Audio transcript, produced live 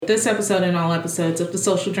This episode and all episodes of The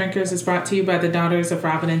Social Drinkers is brought to you by the daughters of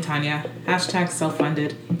Robin and Tanya. Hashtag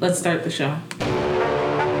self-funded. Let's start the show.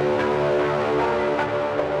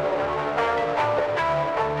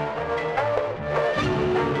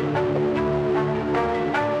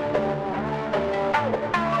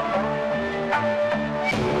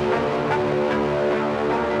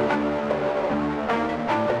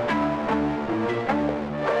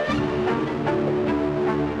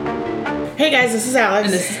 Hey guys, this is Alex.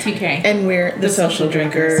 And this is TK. And we're the Social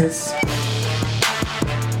Drinkers.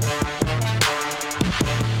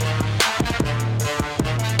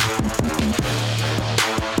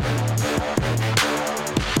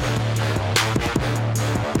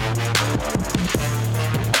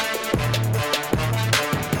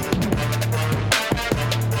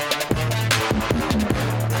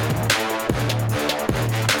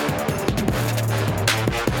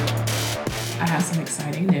 I have some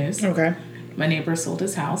exciting news. Okay. My neighbor sold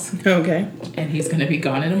his house. Okay. And he's going to be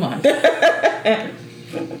gone in a month. That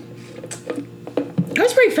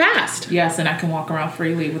was pretty fast. Yes, and I can walk around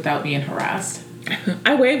freely without being harassed.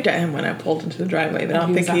 I waved at him when I pulled into the driveway, but I don't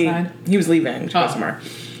He think was outside? he was leaving to go somewhere.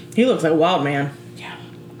 He looks like a wild man. Yeah.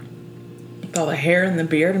 With all the hair and the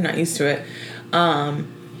beard, I'm not used to it.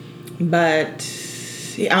 But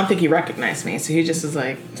I don't think he recognized me, so he just was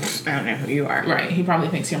like, I don't know who you are. Right. He probably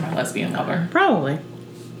thinks you're my lesbian lover. Probably.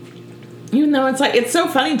 Even though it's so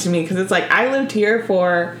funny to me because it's like I lived here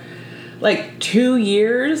for like 2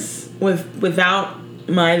 years without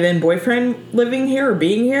my then boyfriend living here or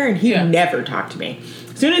being here, and he never talked to me.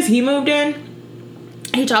 As soon as he moved in,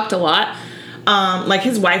 he talked a lot. Like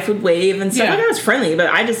his wife would wave and stuff. Like I was friendly, but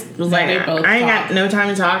I just was I ain't got no time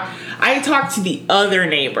to talk. I talked to the other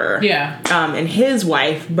neighbor, and his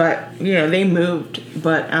wife, but they moved.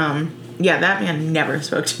 But that man never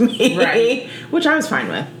spoke to me, right? Which I was fine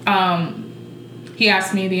with. He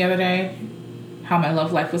asked me the other day how my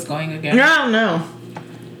love life was going again. No, no.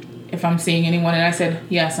 If I'm seeing anyone, and I said,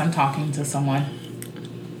 yes, I'm talking to someone.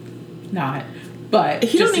 Not. But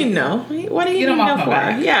he don't even know. What do you need to know for?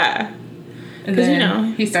 Yeah. And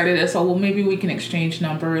then he started this, well, maybe we can exchange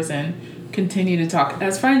numbers and continue to talk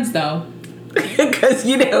as friends, though. Because,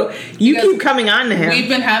 you keep coming on to him. We've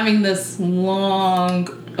been having this long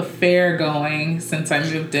affair going since I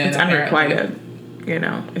moved in. It's unrequited.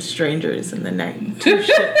 Strangers in the night. 2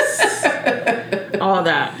 ships. All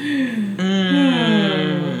that.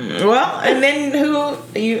 Well, and then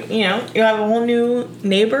you have a whole new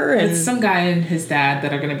neighbor. And it's some guy and his dad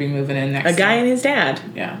that are going to be moving in next. A guy and his dad?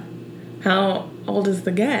 Yeah. How old is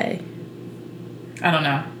the guy? I don't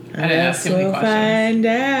know. I didn't ask too many questions. Find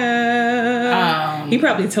out. He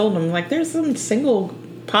probably told him, there's some single,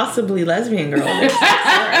 possibly lesbian girl.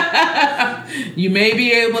 You may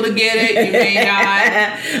be able to get it, you may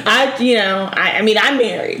not. I'm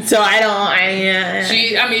married, so I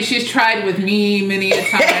don't. She's tried with me many a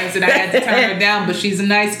times, and I had to turn her down. But she's a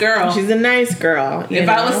nice girl. She's a nice girl. If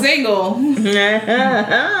I was single,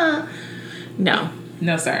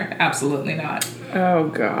 no, sir, absolutely not. Oh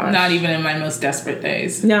God, not even in my most desperate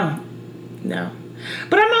days. No.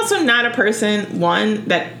 But I'm also not a person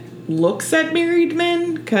that looks at married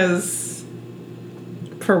men because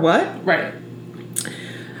for what? Right.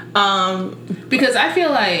 Because I feel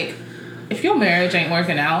like if your marriage ain't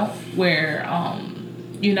working out, where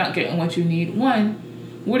you're not getting what you need, one,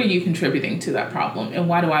 what are you contributing to that problem, and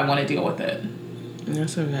why do I want to deal with it?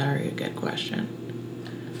 That's a very good question.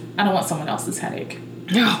 I don't want someone else's headache.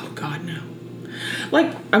 Oh God, no.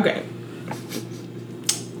 Okay.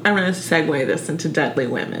 I'm going to segue this into Deadly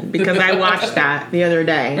Women because I watched that the other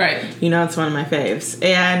day. Right. It's one of my faves.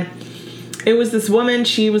 And it was this woman,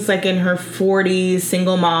 she was in her 40s,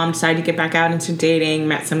 single mom, decided to get back out into dating,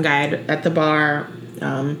 met some guy at the bar,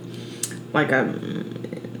 the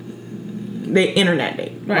internet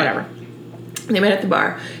date, whatever. They met at the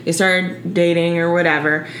bar. They started dating or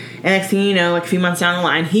whatever. And next thing you know, a few months down the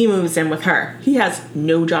line, he moves in with her. He has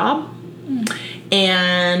no job.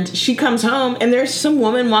 And she comes home, and there's some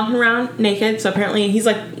woman walking around naked. So apparently he's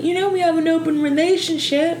like, we have an open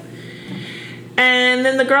relationship. And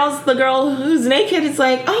then the girl who's naked is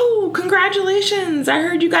like, oh, congratulations. I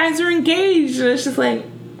heard you guys are engaged. And it's just like,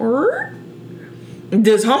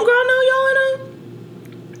 does homegirl know y'all in a...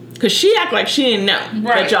 Because she acted like she didn't know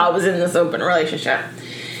that y'all was in this open relationship.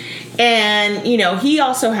 And, he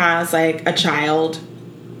also has, a child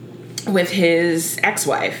with his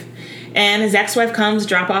ex-wife. And his ex-wife comes,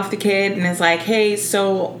 drop off the kid, and is like, hey,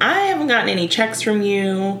 so I haven't gotten any checks from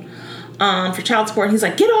you for child support. And he's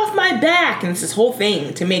like, get off my back. And it's this whole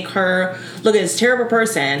thing to make her look at this terrible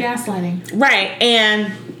person. Gaslighting. Right.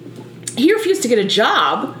 And he refused to get a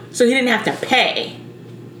job, so he didn't have to pay.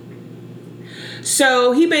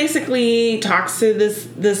 So he basically talks to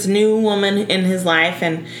this new woman in his life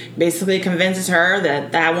and basically convinces her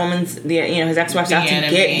that woman's his ex-wife's out to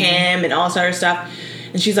get him and all this other stuff.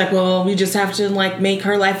 And she's like, well, we just have to like make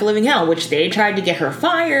her life a living hell, which they tried to get her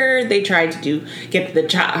fired. They tried to get their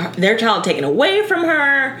child taken away from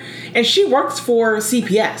her. And she works for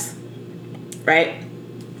CPS, right?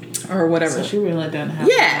 Or whatever. So she really doesn't have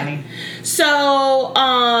money. So,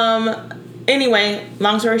 anyway,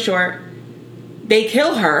 long story short, they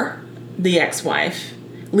kill her, the ex-wife,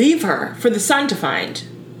 leave her for the son to find.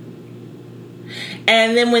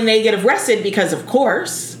 And then when they get arrested, because of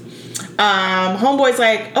course, homeboy's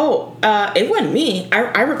like, oh, it wasn't me.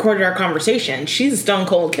 I recorded our conversation. She's a stone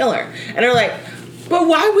cold killer. And they're like, but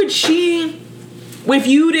why would she, if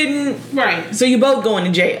you didn't? Right. So you both going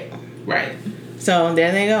to jail. Right. So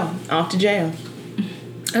there they go, off to jail.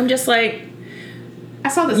 I'm just like, I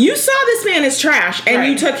saw this. You saw this man as trash,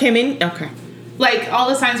 and you took him in. Okay. Like, all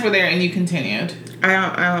the signs were there, and you continued. I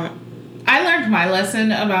don't. I learned my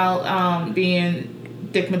lesson about being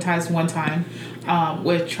stigmatized one time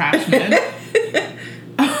with trash men.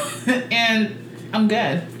 And I'm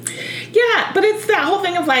good. Yeah, but it's that whole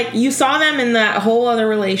thing of, like, you saw them in that whole other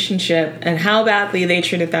relationship and how badly they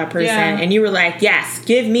treated that person. Yeah. And you were like, yes,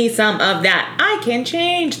 give me some of that. I can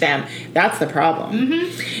change them. That's the problem.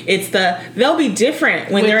 Mm-hmm. It's they'll be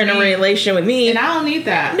different when they're in a relationship with me. And I don't need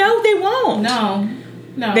that. No, they won't.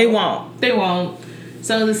 No. They won't. They won't.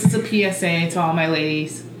 So this is a PSA to all my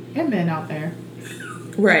ladies and men out there.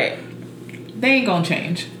 Right. They ain't gonna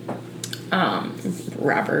change.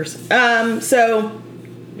 Rappers. So...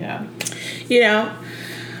 Yeah. You know,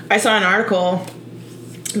 I saw an article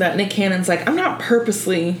that Nick Cannon's like, I'm not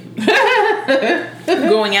purposely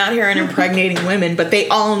going out here and impregnating women, but they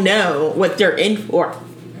all know what they're in for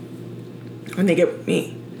when they get with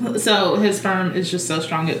me. So his sperm is just so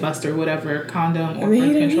strong it busts or whatever condom or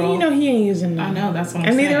birth control. You know he ain't using that. I know, that's what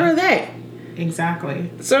I'm saying. And neither are they. Exactly.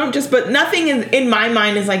 So but nothing in my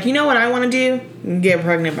mind is like, you know what I want to do? Get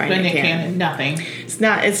pregnant by Nick Cannon. Nothing.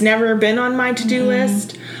 It's never been on my to-do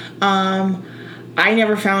list. I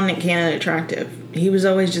never found Nick Cannon attractive. He was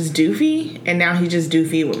always just doofy, and now he's just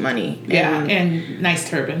doofy with money. Yeah, and nice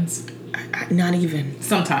turbans. Not even.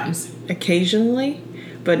 Sometimes. Occasionally,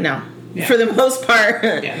 but no. Yeah. For the most part.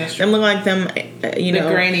 Yeah, that's true. Them look like them, the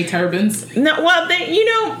granny turbans. No, well, They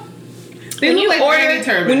look like granny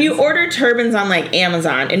turbans. When you order turbans on, like,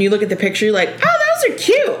 Amazon, and you look at the picture, you're like, oh, those are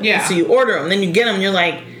cute. Yeah. So you order them, then you get them, and you're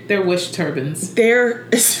like... They're wish turbans.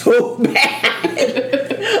 They're so bad.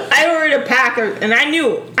 I ordered a pack and I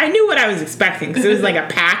knew what I was expecting because it was like a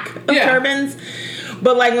pack of turbans.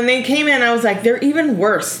 But like when they came in, I was like, they're even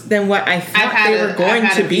worse than what I thought they were going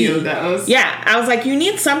to be. Few of those. Yeah, I was like, you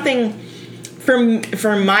need something for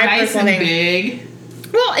my nice personal and big.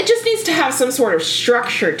 Well, it just needs to have some sort of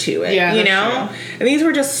structure to it, you know? True. And these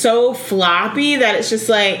were just so floppy that it's just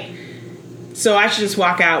like, so I should just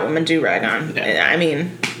walk out with my do-rag on. Yeah. I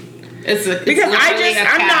mean,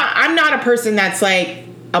 I'm not a person that's like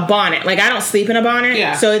a bonnet. Like, I don't sleep in a bonnet.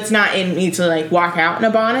 Yeah. So it's not in me to like walk out in a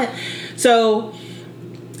bonnet. So,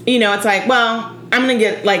 it's like, well, I'm going to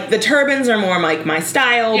get like the turbans are more like my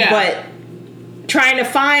style, but trying to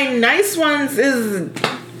find nice ones is...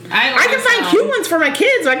 I can find cute ones for my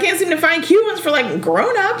kids, but I can't seem to find cute ones for like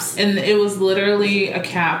grown-ups. And it was literally a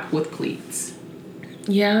cap with pleats.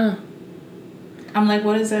 Yeah. I'm like,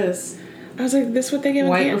 what is this? I was like, this is what they give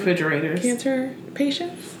white refrigerators. Cancer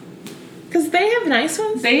patients? Because they have nice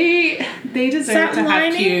ones. They deserve to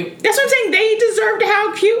have cute. That's what I'm saying. They deserve to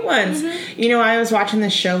have cute ones. Mm-hmm. I was watching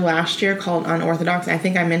this show last year called Unorthodox. I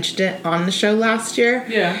think I mentioned it on the show last year.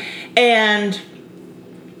 Yeah. And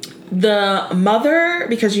the mother,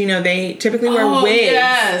 because they typically wear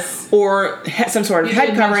wigs or some sort of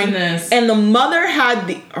head covering, and the mother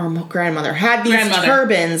grandmother had these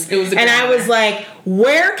turbans. It was the grandmother. And I was like,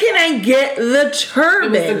 where can I get the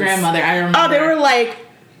turbans? It was the grandmother. I remember. Oh, they were like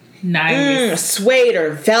nice suede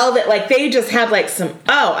or velvet. Like they just had like some.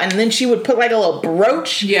 Oh, and then she would put like a little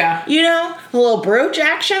brooch. Yeah, a little brooch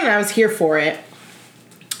action. And I was here for it,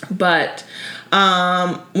 but.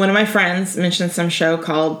 One of my friends mentioned some show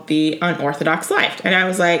called The Unorthodox Life, and I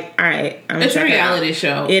was like, all right, it's a reality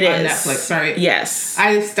show on Netflix, right? Yes.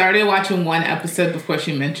 I started watching one episode before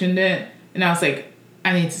she mentioned it, and I was like,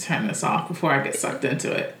 I need to turn this off before I get sucked into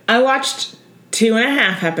it. I watched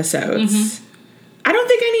 2.5 episodes. Mm-hmm. I don't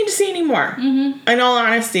think I need to see any more, in all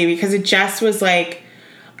honesty, because it just was like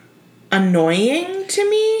annoying to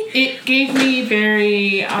me. It gave me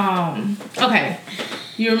very, okay.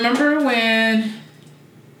 You remember when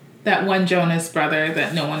that one Jonas brother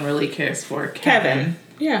that no one really cares for, Kevin?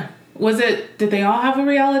 Yeah. Did they all have a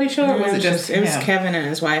reality show, or was it just it was Kevin and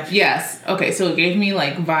his wife? Yes. Okay, so it gave me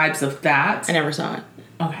like vibes of that. I never saw it.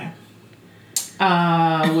 Okay.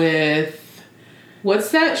 With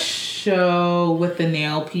what's that show with the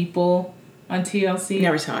nail people on TLC?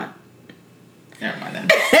 Never saw it. Never mind then.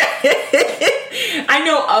 I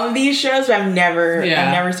know of these shows, but I've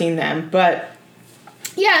never seen them. But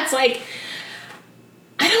yeah, it's like,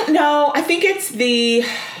 I don't know. I think it's the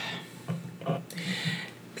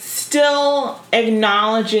still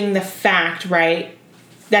acknowledging the fact, right,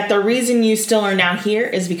 that the reason you still are now here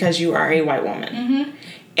is because you are a white woman. Mm-hmm.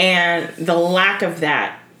 And the lack of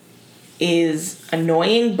that is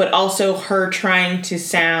annoying, but also her trying to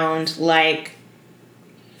sound like,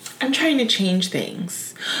 I'm trying to change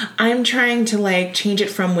things. I'm trying to, like, change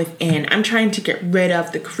it from within. I'm trying to get rid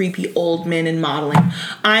of the creepy old men in modeling.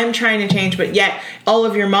 I'm trying to change, but yet all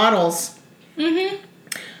of your models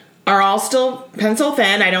are all still pencil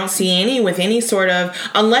thin. I don't see any with any sort of,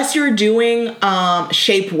 unless you're doing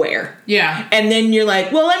shapewear. Yeah. And then you're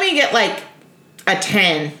like, well, let me get, like, a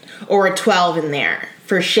 10 or a 12 in there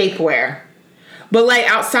for shapewear. But, like,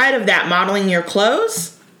 outside of that, modeling your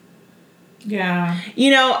clothes... Yeah. You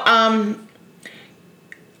know, I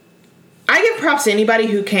give props to anybody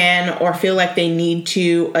who can or feel like they need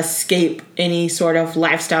to escape any sort of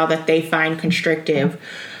lifestyle that they find constrictive,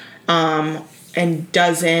 and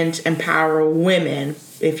doesn't empower women.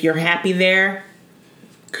 If you're happy there,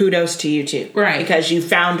 kudos to you too. Right. Because you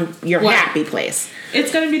found your happy place.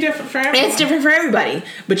 It's going to be different for everyone. It's different for everybody.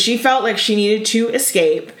 But she felt like she needed to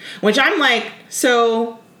escape, which I'm like,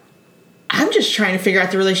 so... I'm just trying to figure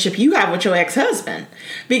out the relationship you have with your ex-husband,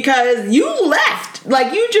 because you left.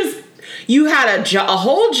 Like, you had a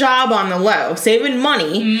whole job on the low, saving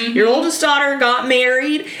money. Mm-hmm. Your oldest daughter got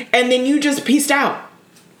married, and then you just peaced out.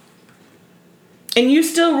 And you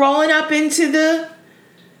still rolling up into the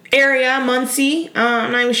area, Muncie.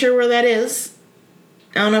 I'm not even sure where that is.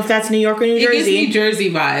 I don't know if that's New York or New Jersey. It gives New Jersey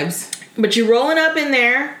vibes. But you're rolling up in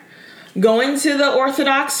there, going to the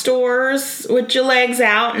Orthodox stores with your legs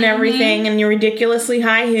out and everything, and your ridiculously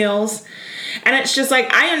high heels. And it's just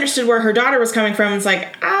like, I understood where her daughter was coming from. It's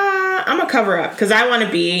like, I'm a cover up because I want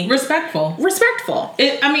to be respectful.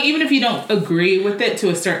 I mean, even if you don't agree with it to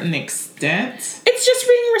a certain extent, it's just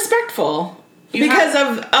being respectful because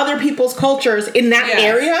of other people's cultures in that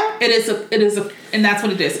area. It is a, and that's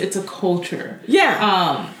what it is. It's a culture.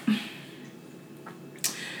 Yeah.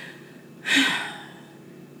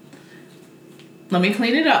 Let me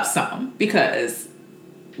clean it up some, because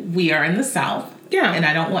we are in the South. Yeah. And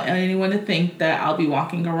I don't want anyone to think that I'll be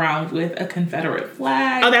walking around with a Confederate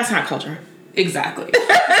flag. Oh, that's not culture. Exactly.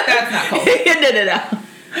 That's not culture.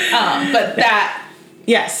 No. But that...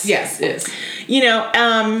 Yes. Yes, is. You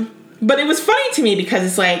know, but it was funny to me because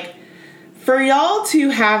it's like, for y'all to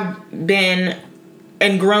have been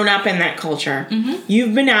and grown up in that culture,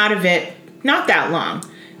 you've been out of it not that long.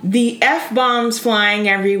 The F-bombs flying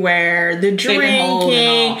everywhere, the drinking.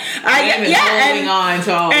 Holding on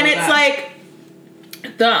to all and of it's that. Like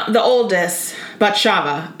the oldest,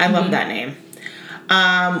 Batsheva, I love that name,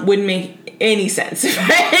 wouldn't make any sense. You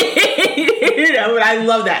know, but I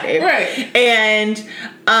love that name. Right. And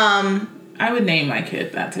I would name my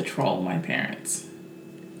kid that to troll my parents.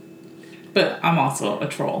 But I'm also a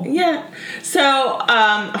troll. Yeah. So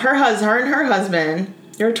her and her husband,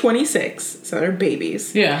 they're 26, so they're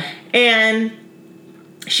babies. Yeah. And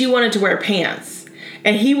she wanted to wear pants.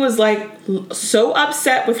 And he was like so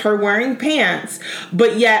upset with her wearing pants,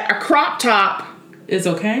 but yet a crop top is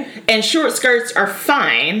okay. And short skirts are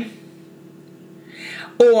fine.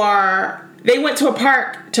 Or they went to a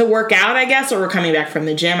park to work out, I guess, or were coming back from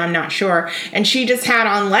the gym, I'm not sure. And she just had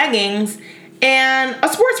on leggings and a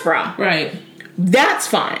sports bra. Right. That's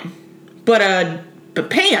fine. But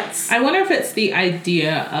pants. I wonder if it's the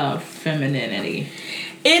idea of femininity.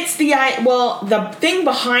 It's the thing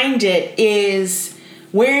behind it is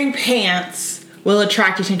wearing pants will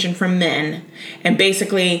attract attention from men. And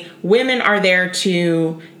basically, women are there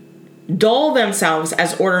to dull themselves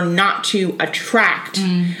as order not to attract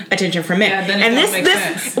attention from men. Yeah, then and this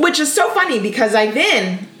sense. Which is so funny because I'm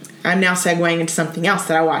now segueing into something else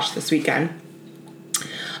that I watched this weekend.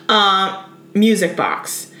 Music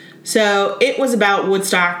Box. So it was about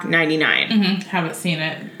Woodstock 99. Haven't seen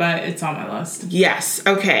it, but it's on my list. Yes.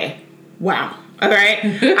 Okay. Wow. All right.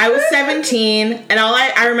 I was 17, and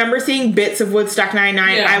I remember seeing bits of Woodstock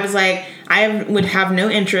 99. Yeah. I was like, I would have no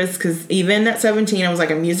interest because even at 17, I was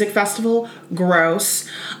like, a music festival, gross.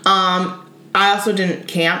 I also didn't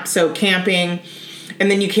camp, so camping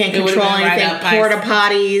and then you can't It would've control been right anything. up my- Porta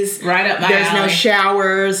potties. Right up my There's no alley.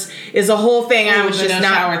 showers. Is a whole thing. I was The just no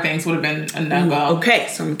not. shower things would have been a no-go. Okay,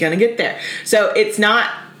 so I'm gonna get there. So it's not.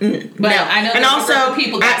 But no. I know and there's a also group of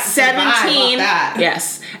people that at survive off 17, that.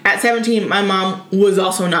 yes, at 17, my mom was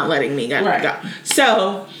also not letting me go. Right.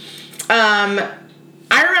 So,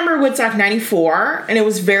 I remember Woodstock 94, and it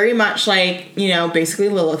was very much like, you know, basically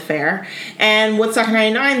Lilith Fair. And Woodstock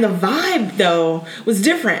 99, the vibe, though, was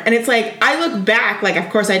different. And it's like, I look back, like, of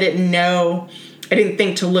course I didn't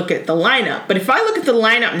think to look at the lineup. But if I look at the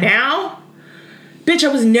lineup now, bitch, I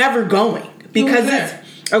was never going. Because Who was there?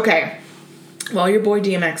 it's, okay, well, your boy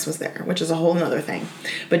DMX was there, which is a whole nother thing.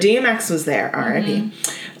 But DMX was there, R.I.P.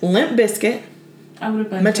 Limp Bizkit. I would have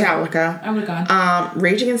been. Metallica. I would have gone.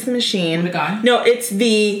 Rage Against the Machine. Would've gone. No, it's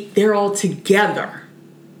they're all together.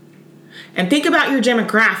 And think about your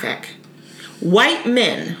demographic. White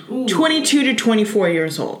men, Ooh. 22 to 24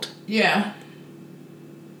 years old. Yeah.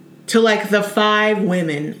 To like the 5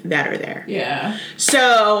 women that are there. Yeah.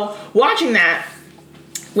 So watching that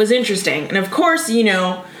was interesting. And of course, you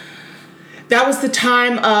know, that was the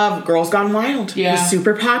time of Girls Gone Wild. Yeah. It was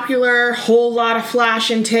super popular, whole lot of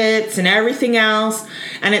flashing tits and everything else.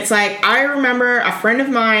 And it's like, I remember a friend of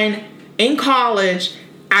mine in college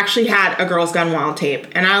actually had a Girls Gone Wild tape.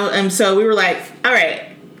 And so we were like, all right,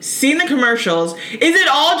 seeing the commercials, is it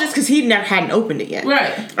all just because he hadn't opened it yet?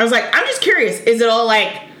 Right. I was like, I'm just curious, is it all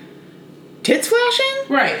like tits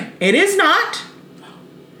flashing? Right. It is not.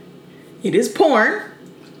 It is porn.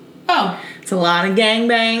 Oh. It's a lot of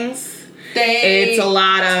gangbangs. They It's a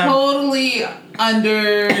lot of totally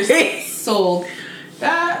undersold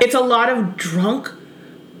that. it's a lot of drunk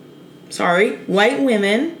white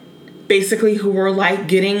women basically who were like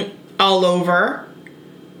getting all over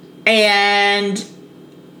and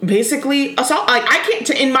basically assault. Like I can't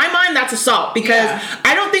in my mind that's assault because Yeah.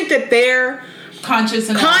 I don't think that they're conscious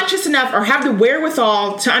enough or have the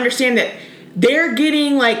wherewithal to understand that they're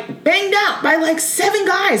getting like banged out by like 7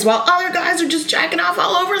 guys while other guys are just jacking off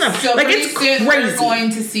all over them. So like pretty it's soon crazy. we're going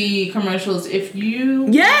to see commercials if you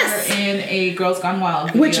Yes. were in a Girls Gone Wild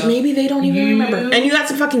video. Which maybe they don't even remember. And you got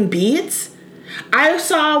some fucking beads. I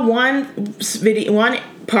saw one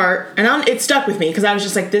part, and it stuck with me because I was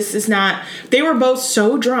just like, this is not. They were both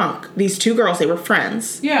so drunk. These 2 girls, they were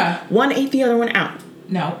friends. Yeah. One ate the other one out,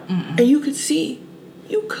 No. Mm-mm. and you could see.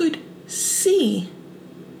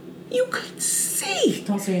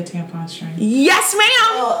 Don't say a tampon string. Yes,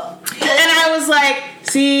 ma'am. And I was like,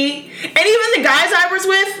 see, and even the guys I was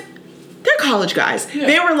with, they're college guys. Yeah.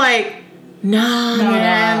 They were like, nah,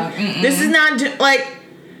 man, Mm-mm. this is not like.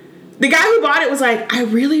 The guy who bought it was like, I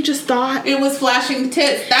really just thought It was flashing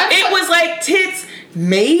tits. it was like tits,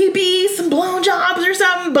 maybe some blown jobs or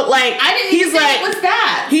something, but like I didn't even think it was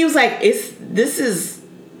that. He was like, this is.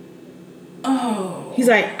 Oh. He's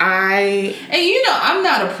like, And you know, I'm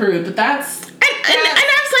not a prude, but that's. and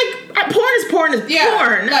I was like, porn is Yeah,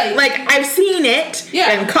 porn. Like I've seen it,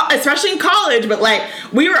 Yeah. and especially in college. But like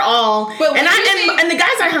we were all, But and the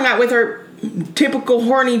guys I hung out with are typical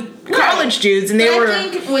horny college dudes, and they were. I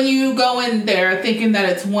think when you go in there thinking that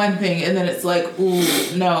it's one thing, and then it's like, ooh,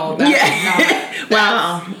 no, that's not.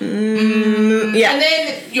 Wow. Yeah. And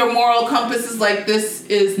then your moral compass is like, this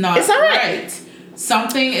is not, It's not right.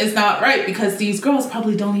 Something is not right because these girls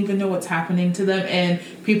probably don't even know what's happening to them, and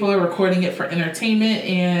people are recording it for entertainment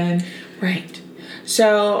and. Right.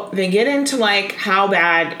 So they get into like how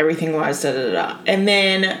bad everything was, and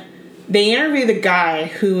then they interview the guy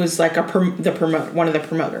who was like one of the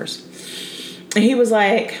promoters, and he was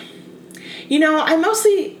like, you know, I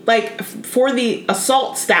mostly like for the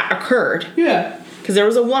assaults that occurred. Yeah. Because there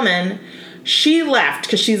was a woman, she left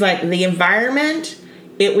because she's like the environment.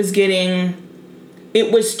 It was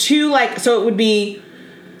too like so it would be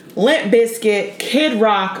Limp Bizkit, Kid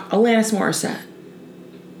Rock, Alanis Morissette.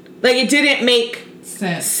 Like, it didn't make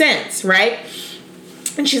sense, right?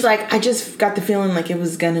 And she's like, I just got the feeling like it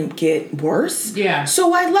was gonna get worse. Yeah.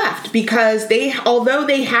 So I left because although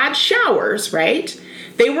they had showers, right?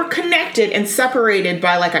 They were connected and separated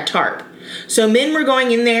by like a tarp. So men were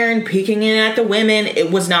going in there and peeking in at the women.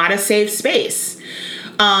 It was not a safe space.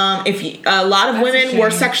 A lot of women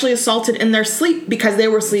were sexually assaulted in their sleep because they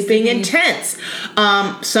were sleeping in tents.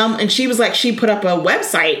 And she was like, she put up a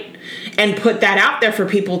website and put that out there for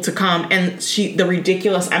people to come, and the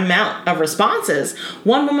ridiculous amount of responses.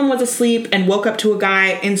 One woman was asleep and woke up to a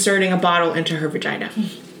guy inserting a bottle into her vagina.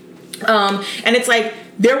 And it's like,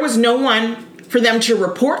 there was no one for them to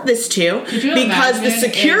report this to because the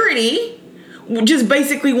security just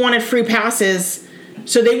basically wanted free passes.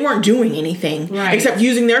 So they weren't doing anything except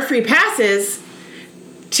using their free passes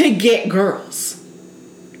to get girls.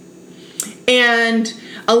 And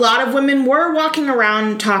a lot of women were walking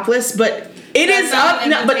around topless, but it That's is not up. an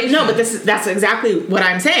No, but invitation. that's exactly what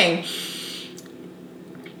I'm saying.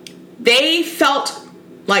 They felt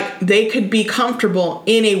like they could be comfortable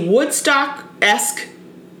in a Woodstock-esque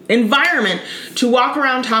environment to walk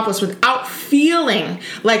around topless without feeling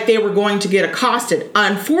like they were going to get accosted.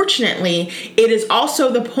 Unfortunately, it is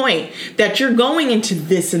also the point that you're going into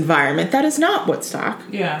this environment that is not Woodstock.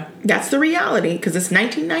 Yeah. That's the reality, because it's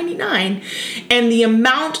 1999, and the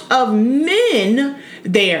amount of men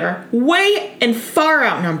there way and far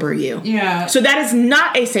outnumber you. Yeah. So that is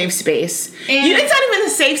not a safe space. And It's not even a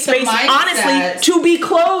safe space, mindset- honestly, to be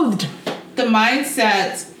clothed. The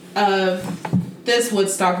mindset of this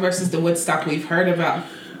Woodstock versus the Woodstock we've heard about,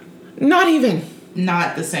 Not even.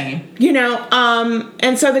 not the same. You know,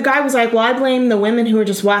 and so the guy was like, well, I blame the women who are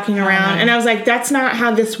just walking around. And I was like, that's not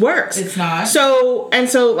how this works. It's not. So and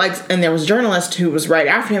there was a journalist who was right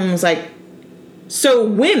after him and was like, so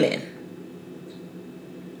women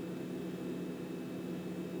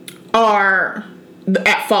are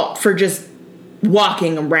at fault for just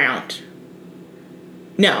walking around.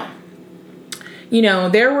 No. You know,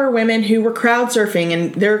 there were women who were crowd surfing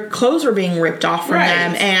and their clothes were being ripped off from Right.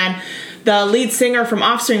 them. And the lead singer from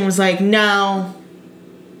Offspring was like, no,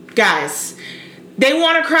 guys, they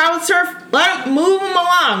want to crowd surf. Let them move them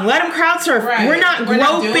along. Let them crowd surf. Right. We're not We're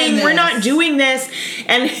not doing groping. We're not this." doing this.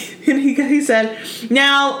 And he said,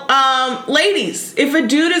 now, ladies, if a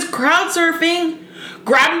dude is crowd surfing,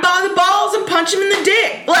 grab him by the balls and punch him in the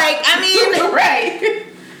dick. Like, I mean, Right.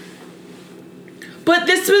 but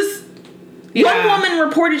this was... Yeah. One woman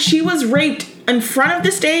reported she was raped in front of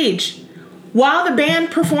the stage while the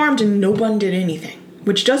band performed and no one did anything,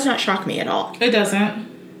 which does not shock me at all. It doesn't.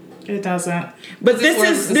 It doesn't. But This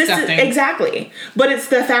world is this is disgusting. exactly. But it's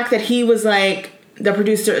the fact that he was like,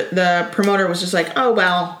 the promoter was just like, oh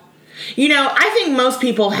well, you know, I think most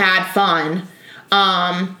people had fun.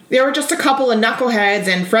 There were just a couple of knuckleheads,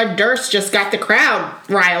 and Fred Durst just got the crowd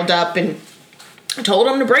riled up and told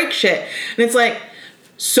them to break shit. And it's like,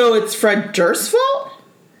 so it's Fred Durst's fault?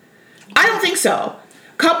 I don't think so.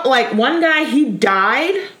 One guy, he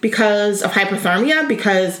died because of hypothermia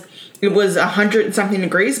because it was 100 and something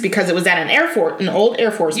degrees because it was at an old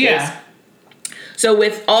Air Force base. Yeah. So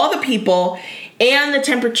with all the people and the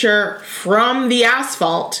temperature from the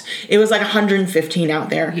asphalt, it was like 115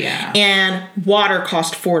 out there. Yeah. And water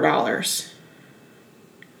cost $4.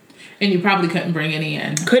 And you probably couldn't bring any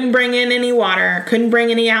in. Couldn't bring in any water. Couldn't bring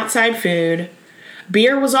any outside food.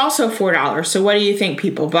 Beer was also $4. So what do you think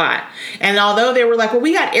people bought? And although they were like, well,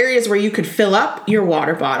 we got areas where you could fill up your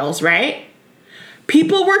water bottles, right?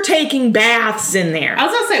 People were taking baths in there. I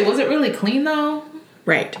was gonna say, was it really clean though?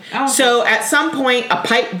 Right. Oh. So at some point, a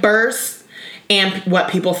pipe burst, and what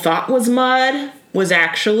people thought was mud was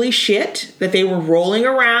actually shit that they were rolling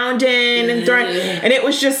around in and throwing. And it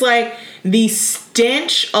was just like the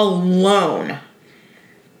stench alone.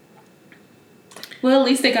 Well, at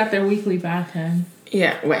least they got their weekly bath in.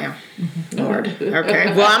 Yeah, well, Lord.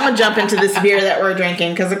 Okay. Well, I'm going to jump into this beer that we're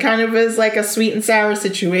drinking because it kind of is like a sweet and sour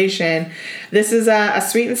situation. This is a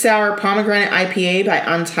sweet and sour pomegranate IPA by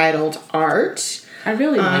Untitled Art. I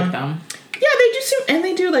really like them. Yeah,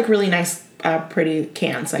 they do like really nice, pretty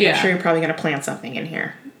cans. Like, Yeah. I'm sure you're probably going to plant something in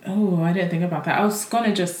here. Oh, I didn't think about that. I was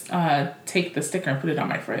gonna just take the sticker and put it on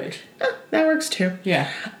my fridge. That works too. Yeah.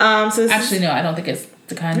 So this Actually, no, I don't think it's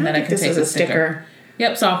the kind that I can this take is a a sticker.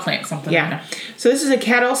 Yep, so I'll plant something. Yeah. in there. So this is a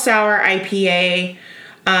kettle sour IPA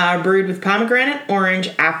brewed with pomegranate, orange,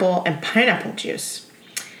 apple, and pineapple juice.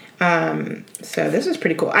 So this is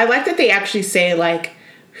pretty cool. I like that they actually say like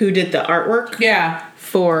who did the artwork Yeah.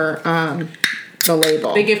 for the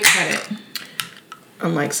label. They give credit.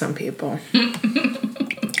 Unlike some people.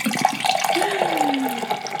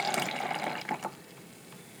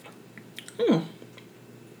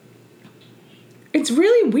 It's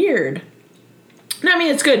really weird. No, I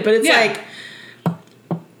mean, it's good, but it's Yeah. like,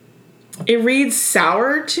 it reads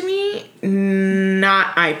sour to me,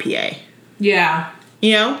 not IPA. Yeah.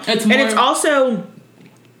 You know? It's and more- it's also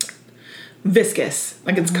viscous.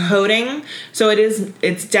 Like, it's coating. So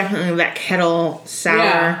it's definitely that kettle sour.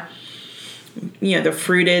 Yeah. You know, the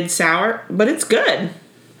fruited sour. But it's good.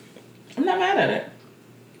 I'm not mad at it.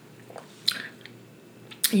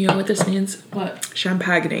 You know what this means? What?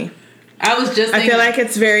 Champagne. I was just I thinking, feel like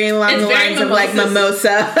it's very along It's the very lines of like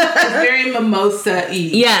mimosa. it's very mimosa-y.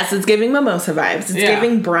 Yes, it's giving mimosa vibes. It's Yeah.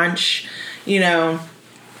 giving brunch, you know.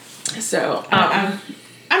 So,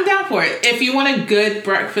 I'm down for it. If you want a good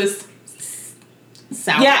breakfast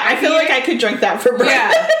sour. yeah, I feel IPA, like I could drink that for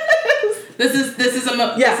breakfast. Yeah. This is Yeah, this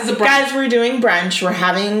is a brunch. guys, we're doing brunch. We're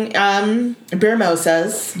having beer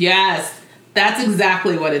mimosas. Yes. That's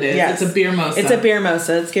exactly what it is. Yes. It's a beer mosa. It's a beer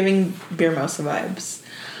mosa. It's giving beer mosa vibes.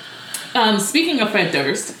 Speaking of Fred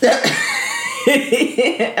Durst.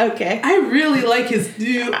 Okay. I really like his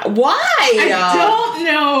dude. Why? I don't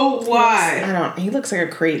know why. I don't. He looks like a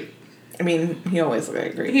creep. I mean, he always looks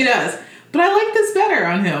like a creep. He does. But I like this better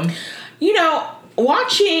on him. You know,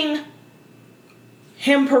 watching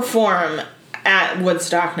him perform at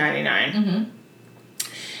Woodstock 99. Mm-hmm.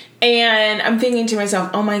 And I'm thinking to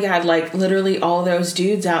myself, oh my God, like literally all those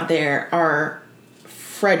dudes out there are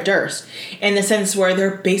Fred Durst. In the sense where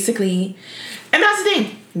they're basically, and that's the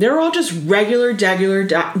thing, they're all just regular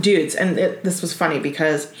dudes. And this was funny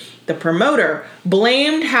because the promoter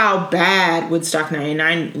blamed how bad Woodstock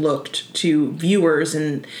 99 looked to viewers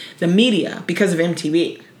and the media because of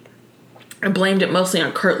MTV. I blamed it mostly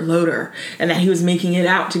on Kurt Loder and that he was making it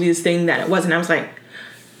out to be this thing that it wasn't. I was like,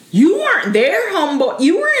 you weren't there, homeboy.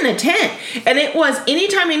 You were in a tent. And it was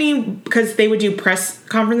anytime because they would do press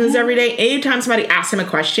conferences every day, anytime somebody asked him a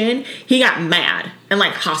question, he got mad and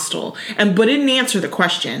like hostile but didn't answer the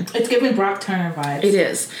question. It's giving Brock Turner vibes. It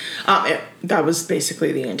is. That was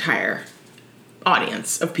basically the entire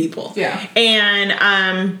audience of people. Yeah. And,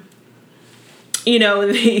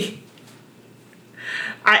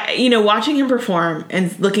 watching him perform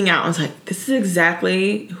and looking out, I was like, this is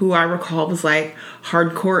exactly who I recall was like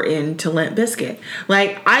hardcore into Limp Bizkit.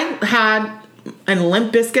 Like, I had a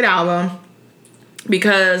Limp Bizkit album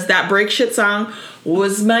because that Break Shit song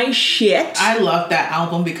was my shit. I love that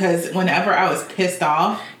album because whenever I was pissed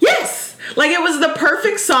off. Yes! Like, it was the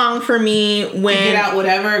perfect song for me when... To get out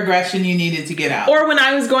whatever aggression you needed to get out. Or when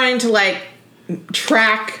I was going to, like,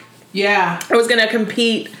 track. Yeah. I was going to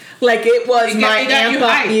compete. Like, it was my amp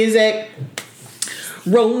up music.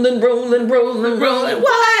 Rolling. What?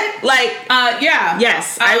 Like, yeah.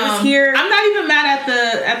 Yes, I was here. I'm not even mad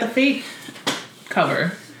at the fake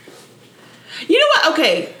cover. You know what?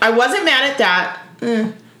 Okay, I wasn't mad at that.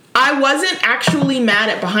 I wasn't actually mad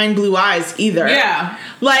at Behind Blue Eyes either. Yeah.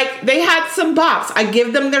 Like, they had some bops. I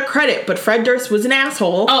give them their credit, but Fred Durst was an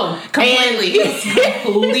asshole. Oh, completely. It's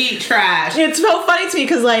complete trash. It's so funny to me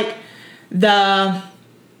because, like, the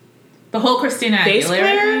whole Christina bass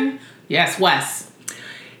player? Yes, Wes.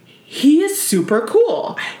 He is super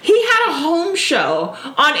cool. He had a home show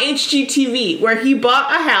on HGTV where he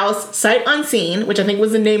bought a house, sight unseen, which I think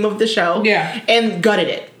was the name of the show. Yeah. And gutted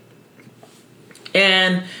it.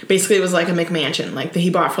 And basically it was like a McMansion, like that he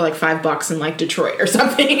bought for like $5 in like Detroit or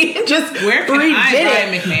something. Just where can I buy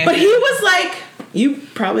a McMansion? But he was like, you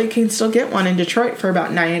probably can still get one in Detroit for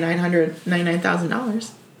about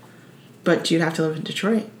 $99,000. But you'd have to live in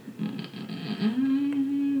Detroit.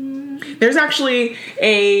 There's actually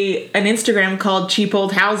an Instagram called Cheap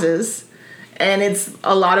Old Houses, and it's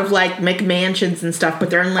a lot of like McMansions and stuff,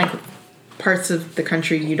 but they're in like parts of the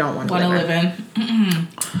country you don't want to live in.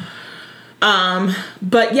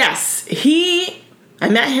 But yes, I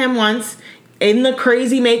met him once in the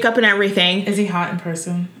crazy makeup and everything. Is he hot in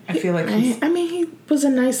person? I feel like I mean, he was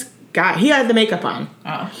a nice guy. He had the makeup on.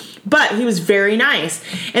 Oh. But he was very nice.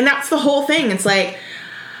 And that's the whole thing. It's like,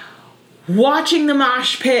 watching the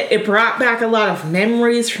mosh pit, it brought back a lot of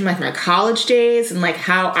memories from like my college days and like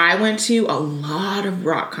how I went to a lot of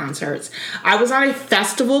rock concerts. I was not a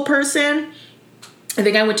festival person. I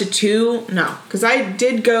think I went to because I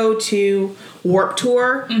did go to Warped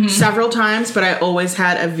Tour several times, but I always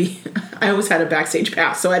had a backstage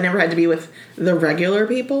pass, so I never had to be with the regular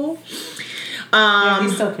people. Yeah,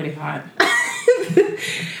 he's still pretty hot.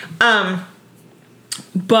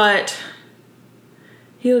 But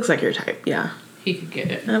he looks like your type, yeah. He could get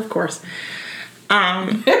it. Of course.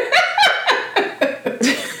 Unless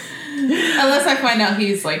I find out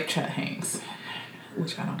he's like Chet Hanks,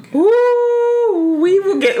 which I don't care. Ooh,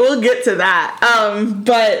 we'll get to that.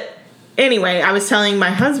 But anyway, I was telling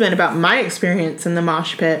my husband about my experience in the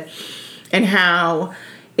mosh pit and how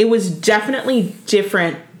it was definitely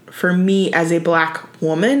different for me as a black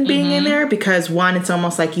woman being in there because one, it's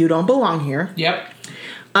almost like you don't belong here. Yep.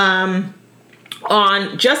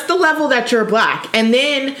 On just the level that you're black. And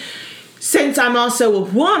then since I'm also a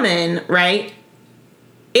woman, right?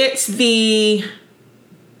 It's the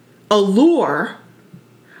allure,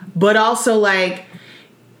 but also like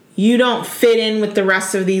you don't fit in with the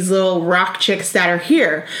rest of these little rock chicks that are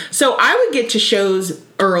here. So I would get to shows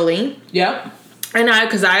early. Yep. And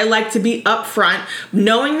because I like to be up front,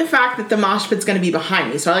 knowing the fact that the mosh pit's going to be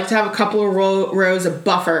behind me. So I like to have a couple of rows of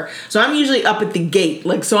buffer. So I'm usually up at the gate.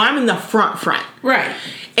 Like, so I'm in the front. Right.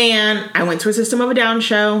 And I went to a System of a Down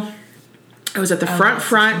show. I was at the front.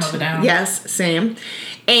 System of a Down. Yes, same.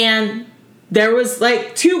 And there was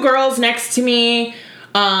like two girls next to me.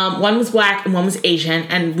 One was black and one was Asian.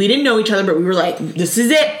 And we didn't know each other, but we were like, this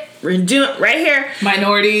is it. We're going to do it right here.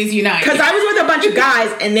 Minorities unite. Because I was with a bunch of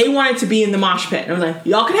guys, and they wanted to be in the mosh pit. And I was like,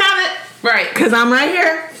 y'all can have it. Right. Because I'm right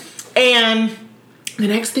here. And the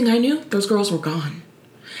next thing I knew, those girls were gone.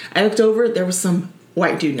 I looked over, there was some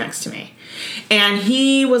white dude next to me. And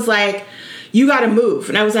he was like, you gotta move.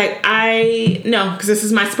 And I was like, no, because this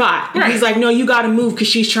is my spot. And he's like, no, you gotta move because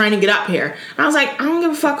she's trying to get up here. And I was like, I don't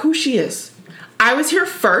give a fuck who she is. I was here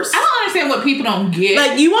first. I don't understand what people don't get.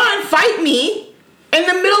 Like, you want to fight me in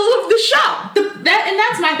the middle of the show. And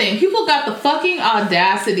that's my thing. People got the fucking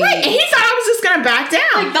audacity. Right, and he thought I was just gonna back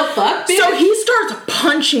down. Like, the fuck, bitch? So he starts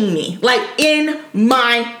punching me, like, in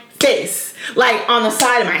my face. Like, on the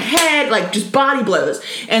side of my head, like, just body blows.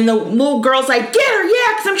 And the little girl's like, get her,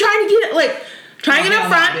 yeah, because I'm trying to get it, like, trying to get up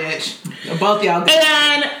front. Bitch. Both y'all.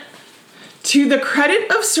 And to the credit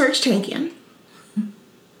of Serge Tankian,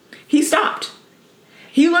 he stopped.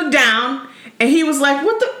 He looked down, and he was like,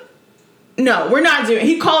 what the... No, we're not doing it.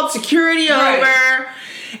 He called security over,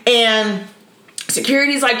 and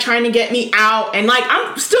security's like trying to get me out, and like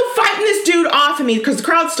I'm still fighting this dude off of me because the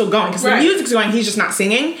crowd's still going, because the music's going, he's just not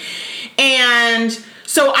singing. And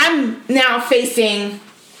so I'm now facing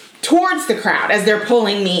towards the crowd as they're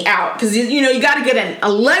pulling me out, because you know you got to get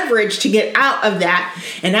a leverage to get out of that.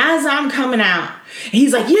 And as I'm coming out,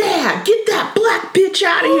 he's like, yeah, get that black bitch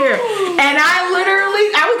out of here. And I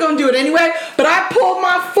was going to do it anyway, but I pulled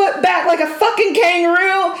my foot back like a fucking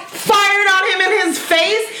kangaroo, fired on him in his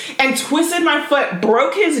face, and twisted my foot,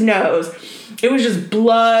 broke his nose. It was just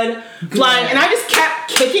blood flying. And I just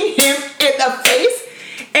kept kicking him in the face.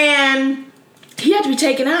 And he had to be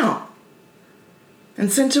taken out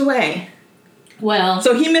and sent away. Well.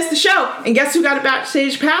 So he missed the show. And guess who got a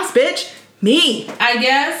backstage pass, bitch? Me. I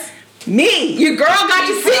guess. Me, your girl got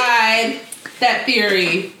to see. Tried that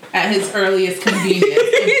theory at his earliest convenience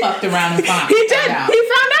and fucked around and found. He did. He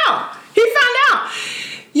found out.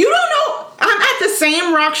 You don't know. I'm at the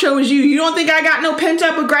same rock show as you. You don't think I got no pent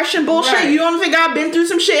up aggression bullshit? Right. You don't think I've been through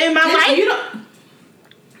some shit in my life? You don't.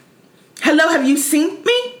 Hello, have you seen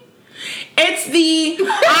me? It's the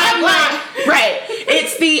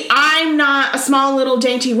I'm not a small little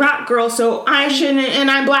dainty rock girl, so I shouldn't, and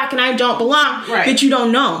I'm black and I don't belong. Right. That you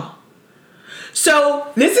don't know. So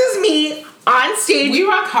this is me on stage. We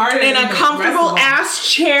rock harder in a comfortable ass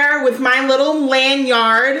chair with my little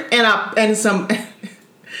lanyard and some.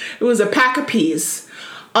 It was a pack of peas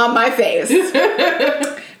on my face.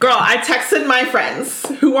 Girl, I texted my friends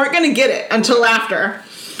who weren't gonna get it until after.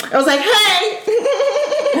 I was like, hey.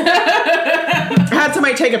 I had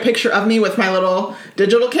somebody take a picture of me with my little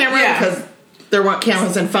digital camera because there weren't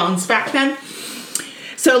cameras and phones back then.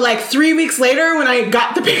 So, like, 3 weeks later, when I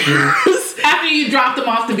got the pictures... After you dropped them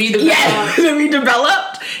off to be developed. Yes, to be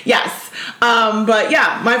developed. Yes. But,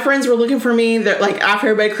 yeah, my friends were looking for me, like, after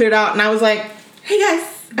everybody cleared out, and I was like, hey, guys,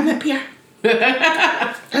 I met Pierre.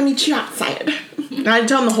 I'll meet you outside. And I didn't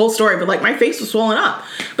tell him the whole story, but, like, my face was swollen up.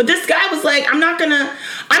 But this guy was like, I'm not gonna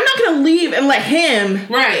leave and let him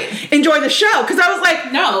enjoy the show. Because I was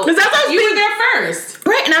like... No, because that's you were there first.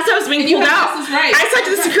 Right, and that's how I was being pulled out. Right. I said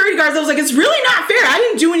to the security guards, I was like, it's really not fair. I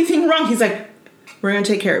didn't do anything wrong. He's like, we're going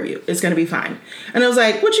to take care of you. It's going to be fine. And I was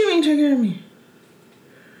like, what do you mean take care of me?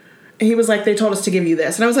 And he was like, they told us to give you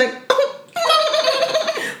this. And I was like,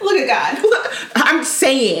 look at God. I'm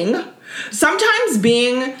saying, sometimes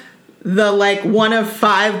being the, like, one of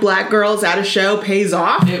 5 black girls at a show pays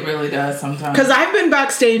off. It really does sometimes. Because I've been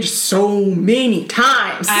backstage so many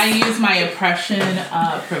times. I use my oppression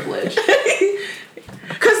privilege.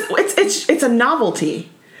 Because it's a novelty.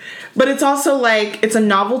 But it's also, like, it's a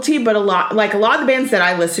novelty, but a lot of the bands that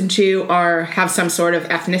I listen to have some sort of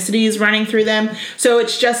ethnicities running through them. So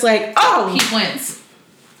it's just like, oh! He wins.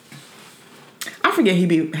 I forget he'd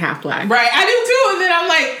be half black. Right, I do too. And then I'm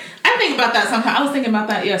like, I think about that sometimes. I was thinking about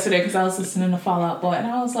that yesterday because I was listening to Fall Out Boy. And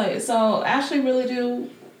I was like, so Ashley really do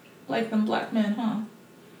like them black men, huh?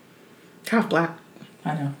 Half black.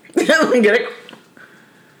 I know. Get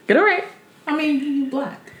it right. I mean, he's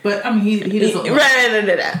black. But, I mean, he doesn't look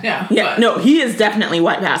right. Yeah. But. No, he is definitely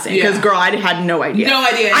white passing. Because, girl, I had no idea. No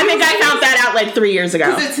idea. I think I found that out, like, 3 years ago.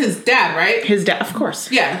 Because it's his dad, right? His dad, of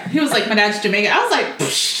course. Yeah. He was like, my dad's Jamaican. I was like,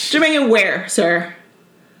 psh. Jamaican where, sir?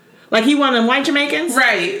 Like, he one of them white Jamaicans?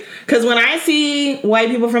 Right. Because when I see white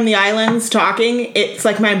people from the islands talking, it's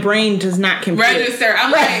like my brain does not compute. Register.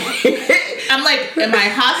 I'm like, am I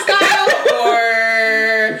hostile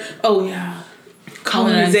or, oh, yeah.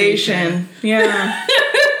 Colonization. Yeah.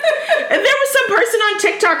 And there was some person on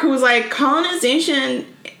TikTok who was like, colonization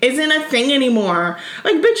isn't a thing anymore.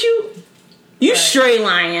 Like, bitch, you straight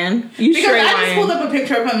lying. Because I just pulled up a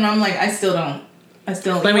picture of him and I'm like, I still don't I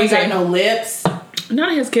still Let me ain't got say- no lips. None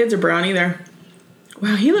of his kids are brown either.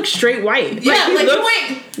 Wow, he looks straight white. Yeah, he like looks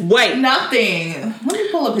you ain't white. nothing. Let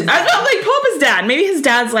me pull up his. I don't like pull up his dad. Maybe his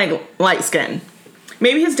dad's like light skin.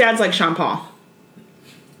 Maybe his dad's like Sean Paul.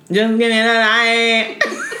 Just give me that eye.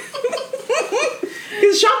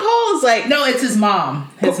 Because Sean Paul is like No, it's his mom.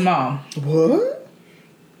 His mom. what?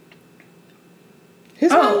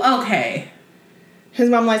 His mom. Oh, okay. His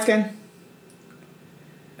mom light skin.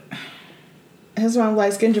 His mom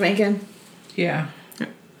light skin Jamaican. Yeah.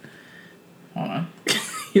 Hold on.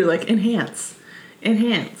 You're like enhance.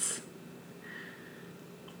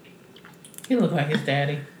 He look like his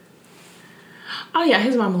daddy. Oh yeah,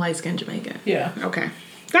 his mom light skin Jamaican. Yeah. Okay,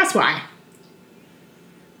 that's why.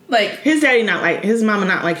 Like, His daddy not like his mama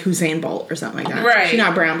not like Usain Bolt or something like that. Right. She's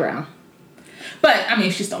not brown. but I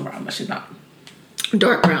mean, she's still brown, but she's not.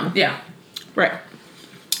 Dark brown. Yeah. Right.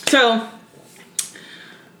 So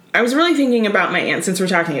I was really thinking about my aunt since we're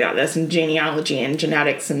talking about this and genealogy and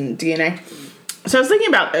genetics and DNA. So I was thinking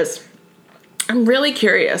about this. I'm really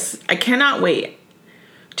curious. I cannot wait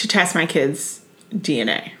to test my kids'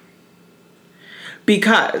 DNA.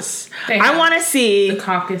 Because They I have want to see The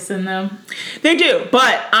caucus in them. they do,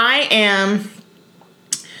 but I am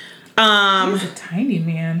He's a tiny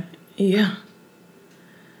man. yeah.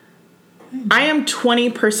 I am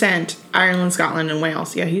 20% Ireland, Scotland, and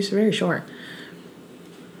Wales. Yeah, he's very short.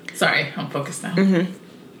 Sorry, I'm focused now.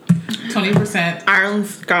 20%. Ireland,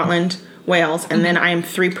 Scotland, Wales, and then I am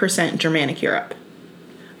 3% Germanic Europe.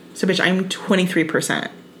 So, bitch, I'm 23%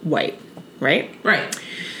 white, right? Right.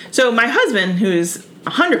 So, my husband, who's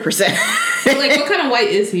 100%, Like, what kind of white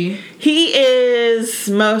is he? he is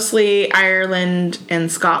mostly Ireland and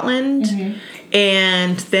Scotland.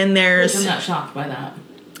 And then I'm there's, not shocked by that.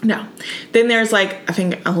 no. Then there's like, I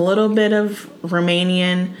think a little bit of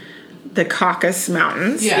Romanian, the Caucasus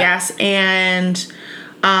Mountains. Yeah. Yes. And,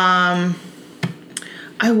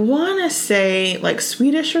 I want to say like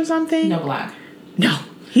Swedish or something. No black. No,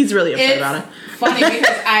 he's really upset It's about it. funny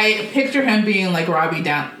because I picture him being like Robert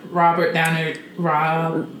Downey.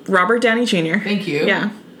 Robert Downey Jr. Thank you. Yeah,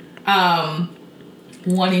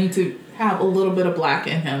 Wanting to have a little bit of black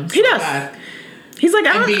in him. He does. bad, he's like,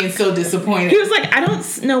 I And don't. being so disappointed. He was like, I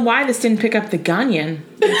don't know why this didn't pick up the Ghanaian.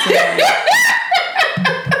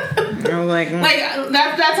 I was like, Like,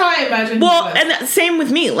 that's how I imagine well, he was. and same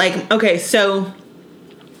with me. Like, okay, so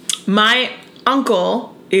my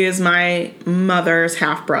uncle is my mother's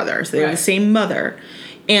half brother, so they have Right. the same mother.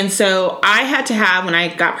 And so I had to have, when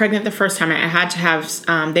I got pregnant the first time, I had to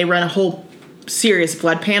have, they run a whole serious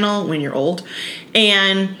blood panel when you're old,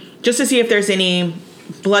 and just to see if there's any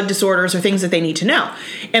blood disorders or things that they need to know.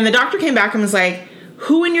 And the doctor came back and was like,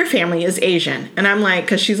 who in your family is Asian? And I'm like,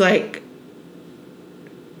 because she's like,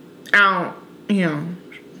 I don't, you know,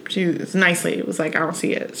 she was nicely was like, I don't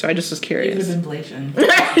see it. So I just was He curious. was inflation.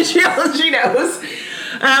 she knows.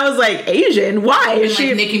 And I was like, Asian? Why?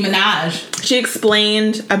 Like Nicki Minaj. She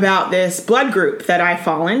explained about this blood group that I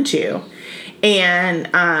fall into. And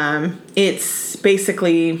it's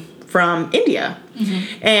basically from India.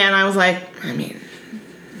 And I was like, I mean,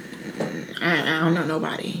 I don't know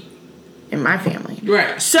nobody in my family.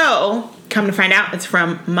 Right. So, come to find out, it's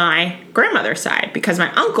from my grandmother's side because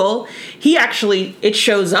my uncle, he actually, it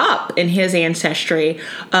shows up in his ancestry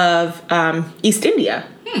of East India.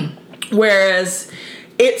 Whereas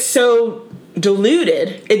it's so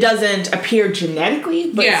diluted, it doesn't appear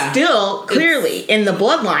genetically, but Yeah. still clearly in the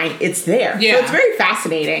bloodline, it's there. Yeah. So it's very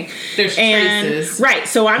fascinating. There's And- traces. Right.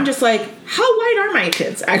 So I'm just like, how white are my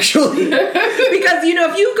kids actually? Because, you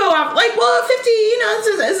know, if you go off like, well, 50, you know,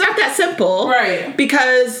 it's not that simple. Right.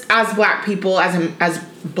 Because as black people, as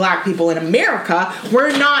black people in America,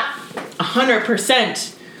 we're not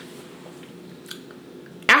 100%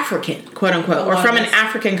 African, quote unquote, or from an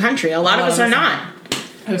African country. A lot of us are not.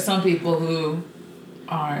 There's some people who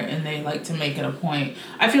are, and they like to make it a point.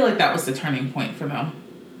 I feel like that was the turning point for them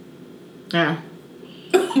Yeah.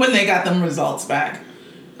 when they got them results back.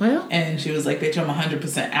 Well, And she was like, bitch, I'm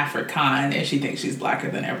 100% African, and she thinks she's blacker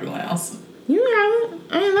than everyone else. you have it.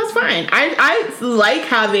 I mean, that's fine. I like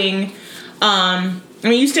having, I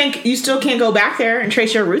mean, you still can't go back there and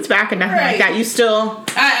trace your roots back and nothing like Right. that. You still,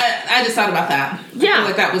 I just thought about that. I Yeah. feel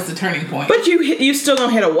like that was the turning point. but you still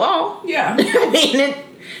don't hit a wall. yeah. I mean, it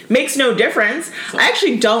makes no difference. I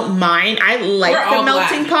actually don't mind. I like We're the all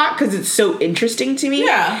melting black. pot because it's so interesting to me.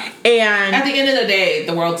 Yeah. And At the end of the day,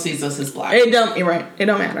 the world sees us as black. you're right. It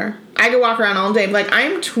don't matter. I could walk around all day and be like,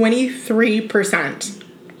 I'm 23%.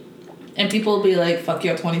 And people will be like, fuck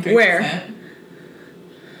your 23%. Where?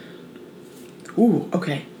 Ooh,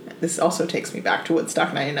 okay. this also takes me back to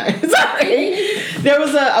Woodstock 99. Sorry. There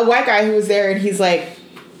was a white guy who was there, and he's like,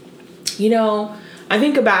 you know, I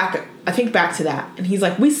think back to that. And he's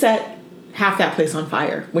like, we set half that place on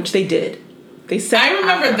fire, which they did. They set I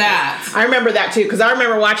remember that. I remember that too, because I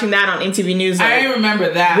remember watching that on MTV News. Like, I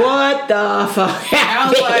remember that. What the fuck? I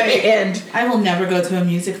was like, and I will never go to a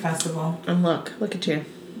music festival. And look at you.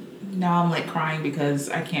 Now I'm like crying because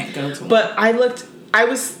I can't go to one. But I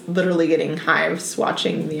was literally getting hives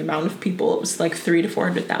watching the amount of people. It was like 300,000 to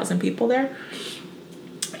 400,000 people there.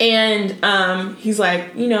 And he's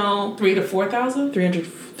like, you know, 300,000 to 4,000?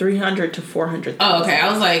 300 to 400,000. Oh, okay. I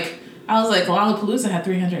was like Lollapalooza had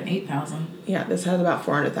 308,000. Yeah, this has about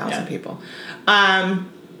 400,000 Yeah. people.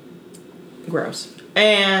 Gross.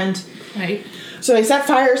 And Right. so they set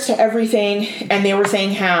fires to everything, and they were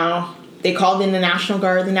saying how they called in the National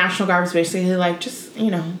Guard. The National Guard was basically like, just,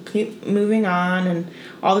 you know, keep moving on and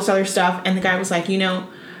all this other stuff. And the guy was like, you know,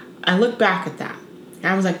 I look back at that. And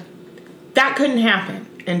I was like, that couldn't happen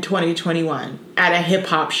in 2021 at a hip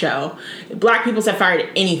hop show. If black people set fire to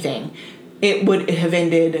anything, it would have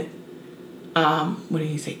ended, what did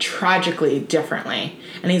he say, tragically differently.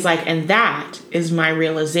 And he's like, and that is my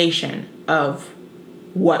realization of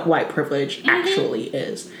what white privilege actually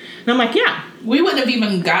is. And I'm like, yeah. We wouldn't have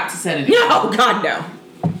even got to set it. No, God, no.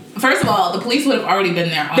 First of all, the police would have already been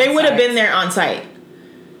there on They site. would have been there on site.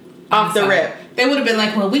 Off the rip. They would have been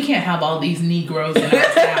like, well, we can't have all these Negroes in our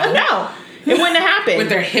town. No, it wouldn't have happened. With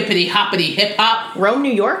their hippity hoppity hip hop. Rome,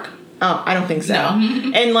 New York? Oh, I don't think so.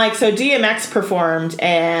 No. And like, so DMX performed,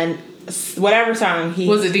 and whatever song he...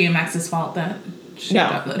 Was it DMX's fault that shit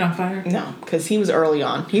got lit on fire? No, because he was early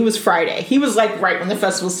on. He was Friday. He was like right when the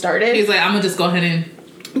festival started. He's like, I'm gonna just go ahead and...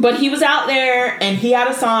 But he was out there, and he had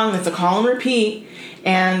a song that's a call and repeat,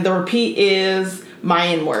 and the repeat is my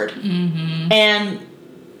N-word. Mm-hmm. And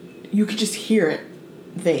you could just hear it.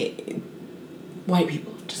 White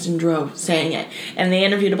people, just in droves, saying it. And they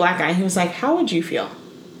interviewed a black guy, and he was like, how would you feel?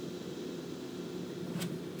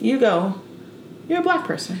 You're a black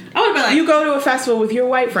person. I would have been like... You go to a festival with your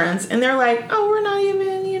white friends, and they're like, oh, we're not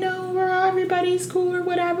even, you know, everybody's cool or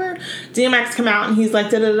whatever. DMX come out, and he's like,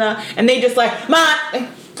 da-da-da. And they just like,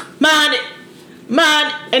 man.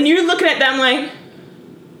 And you're looking at them like,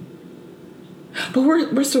 but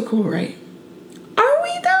we're still cool, right? Are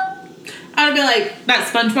we, though? I would be like, that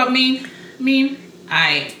SpongeBob meme,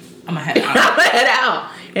 I'm gonna head out. I'm gonna head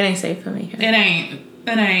out. It ain't safe for me. It ain't.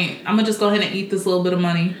 I'm gonna just go ahead and eat this little bit of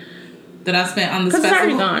money that I spent on this festival. It's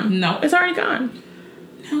already gone. No. It's already gone.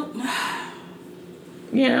 Nope.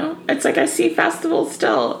 You know? It's like I see festivals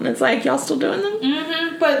still, and it's like, y'all still doing them?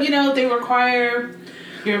 Mm-hmm. But, you know, they require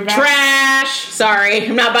your Trash! Sorry,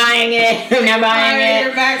 I'm not buying it. I'm not buying it.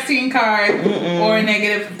 Your vaccine card or a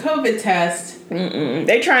negative COVID test.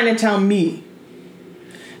 They trying to tell me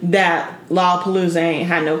that Lollapalooza ain't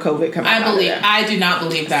had no COVID coming out of it. I do not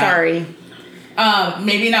believe that. Sorry.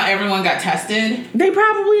 Maybe not everyone got tested. They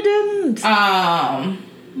probably didn't.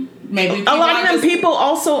 Maybe a lot of them people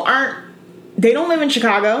also aren't. They don't live in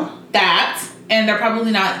Chicago. And they're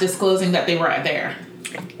probably not disclosing that they were there.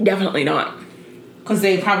 Definitely not. Because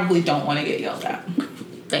they probably don't want to get yelled at.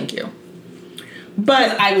 Thank you.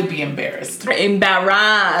 But I would be embarrassed.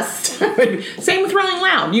 Embarrassed. Same with Rolling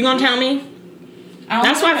Loud. You gonna tell me?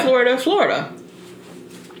 That's why Florida.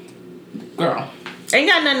 Girl. Ain't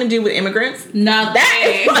got nothing to do with immigrants.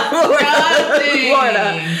 Nothing. Florida.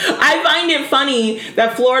 I find it funny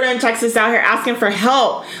that Florida and Texas out here asking for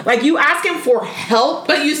help. Like, you asking for help,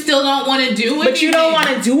 but you still don't want to do anything. But you don't want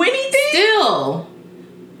to do anything? Still.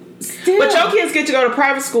 But your kids get to go to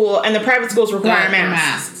private school, and the private schools require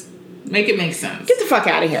masks. Make it make sense. Get the fuck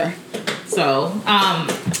out of here. So,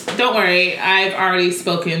 don't worry. I've already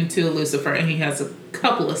spoken to Lucifer, and he has a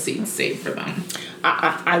couple of seats saved for them.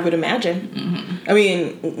 I would imagine. Mm-hmm. I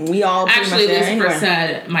mean, we all actually, Lucifer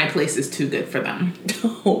said my place is too good for them.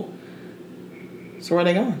 Oh. So where are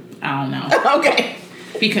they going? I don't know. Okay.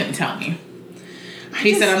 He couldn't tell me.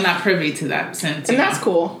 He said I'm not privy to that since. And that's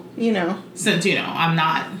cool. You know. Since I'm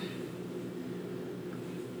not.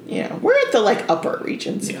 You know, we're at the upper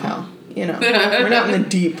regions now. You know, we're not in the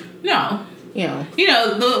deep. No. You know.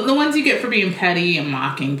 The ones you get for being petty and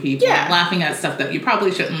mocking people, laughing at stuff that you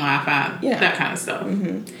probably shouldn't laugh at, that kind of stuff.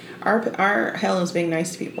 Mm-hmm. Our hell is being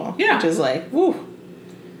nice to people, which is like, woo.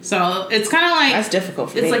 So it's kind of like that's difficult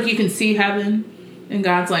for me. It's like you can see heaven, and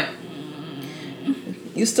God's like,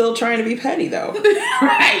 you still trying to be petty though,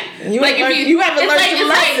 right? You haven't learned your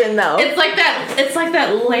lesson though. It's like that. It's like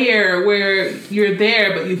that layer where you're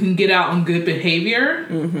there, but you can get out on good behavior,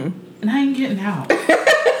 and I ain't getting out.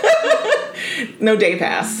 No day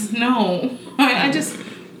pass. No, I just.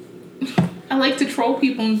 I like to troll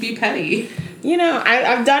people and be petty. You know,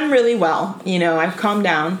 I've done really well. You know, I've calmed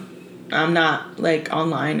down. I'm not, like,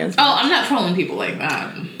 online as much. Oh, I'm not trolling people like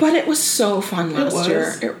that. But it was so fun last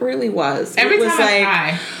year. It really was. Every it was time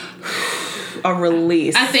I cry, a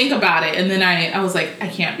release. I think about it, and then I was like, I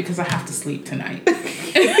can't because I have to sleep tonight.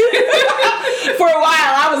 For a while,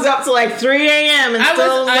 I was up to, like, 3 a.m. and I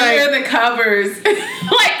still was under the covers.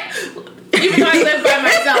 Like, even though I lived by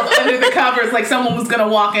myself, under the covers, like someone was going to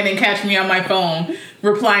walk in and catch me on my phone,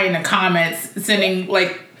 replying to comments, sending,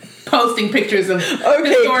 like, posting pictures of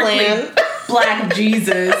historically black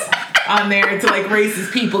Jesus on there to, like,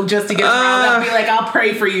 racist people just to get riled up. Be like, I'll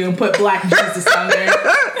pray for you and put black Jesus on there.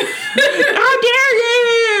 How dare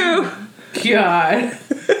you! God.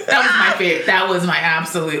 That was my favorite. That was my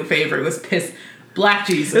absolute favorite, was Black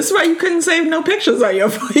Jesus. That's why you couldn't save no pictures on your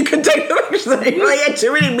phone. You couldn't take no pictures on your phone. You had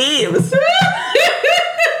too many memes.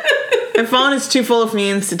 My phone is too full of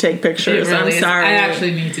memes to take pictures. It really I'm sorry. I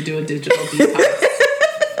actually need to do a digital detox.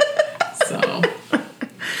 So.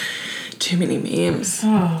 Too many memes.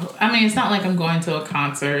 Oh, I mean, it's not like I'm going to a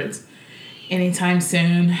concert anytime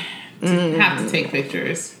soon to have to take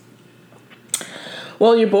pictures.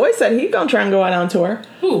 Well, your boy said he's gonna try and go out on tour.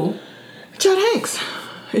 Who? Chet Hanks.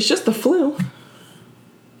 It's just the flu.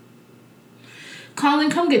 Colin,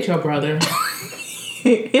 come get your brother.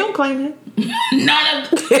 He'll claim it. None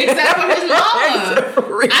of, except for his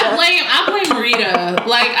mama. I blame Rita.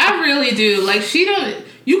 Like, I really do. Like, she don't.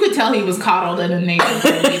 You could tell he was coddled in a native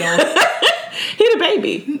needle. He had a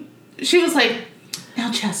baby. She was like,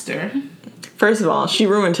 now Chester. First of all, she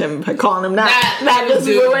ruined him by calling him that. That just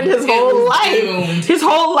doomed. ruined his whole life. Doomed. His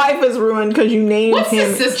whole life is ruined because you named What's him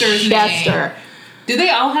his sister's Chester. name? Do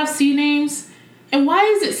they all have C names? And why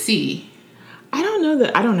is it C? I don't know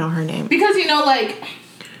that. I don't know her name. Because, you know, like,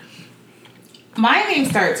 my name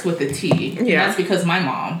starts with a T. And that's because my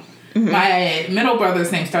mom. Mm-hmm. My middle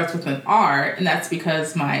brother's name starts with an R, and that's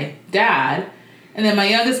because my dad. And then my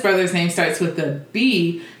youngest brother's name starts with a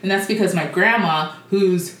B, and that's because my grandma,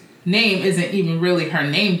 whose name isn't even really her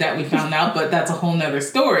name that we found out, but that's a whole nother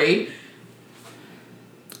story.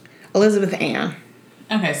 Elizabeth Ann.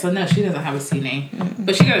 Okay, so no, she doesn't have a C name. Mm-hmm.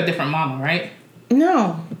 But she got a different mama, right?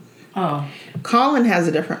 No. Oh. Colin has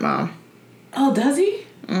a different mom. Oh, does he?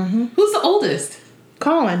 Mm-hmm. Who's the oldest?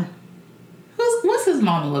 Colin. What's his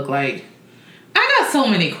mama look like? I got so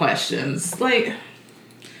many questions. Like,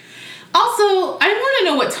 also, I want to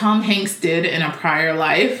know what Tom Hanks did in a prior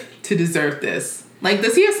life to deserve this. Like,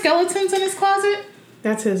 does he have skeletons in his closet?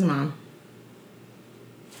 That's his mom.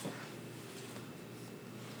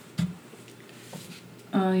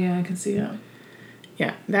 Oh, yeah, I can see it.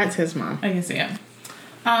 Yeah, that's his mom. I can see it.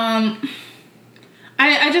 I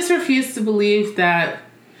just refuse to believe that,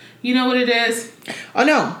 you know what it is? Oh,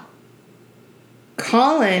 no.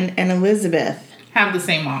 Colin and Elizabeth have the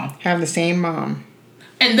same mom. Have the same mom.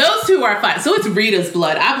 And those two are fine. So it's Rita's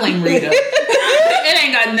blood. I blame Rita. It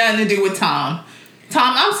ain't got nothing to do with Tom.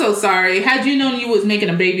 Tom, I'm so sorry. Had you known you was making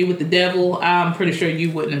a baby with the devil, I'm pretty sure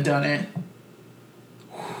you wouldn't have done it.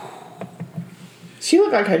 She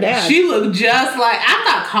looked like her dad. She looked just like... I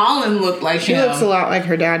thought Colin looked like him. She looks a lot like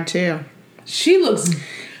her dad, too. She looks...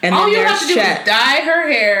 And all you have to do is dye her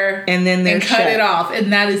hair and then there's cut it off.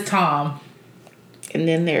 And that is Tom. And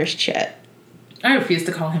then there's Chet. I refuse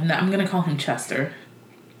to call him that. I'm going to call him Chester.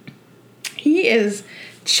 He is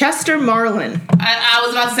Chester Marlin. I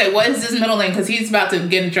was about to say, what is his middle name? Because he's about to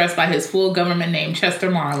get addressed by his full government name, Chester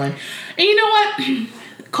Marlin. And you know what?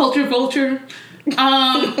 Culture vulture. You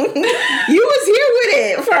was here with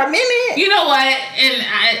it for a minute. You know what? And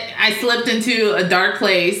I slipped into a dark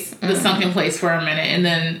place, the sunken place for a minute, and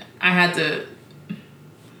then I had to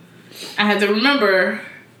remember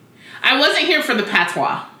I wasn't here for the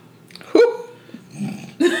patois.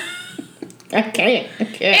 Okay.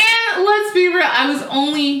 And let's be real, I was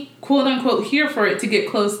only quote unquote here for it to get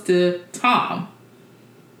close to Tom.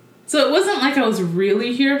 So it wasn't like I was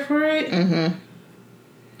really here for it. Mm-hmm.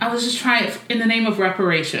 I was just trying, in the name of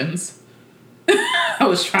reparations. I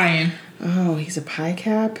was trying. Oh, he's a pie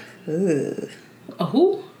cap? Ugh. A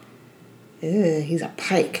who? Ugh, he's a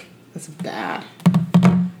pike. That's bad.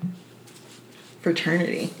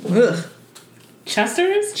 Fraternity. Ugh.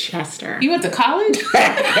 Chester's? Chester. You went to college?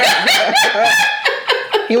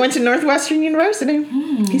 He went to Northwestern University.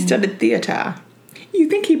 He studied theater. You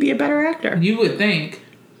think he'd be a better actor? You would think.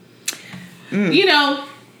 You know,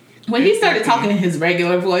 when he started talking in his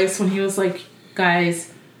regular voice, when he was like,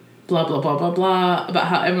 guys, blah, blah, blah, blah, blah, about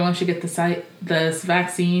how everyone should get this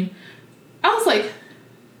vaccine, I was like,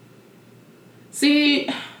 see,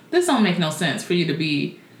 this don't make no sense for you to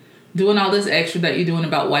be doing all this extra that you're doing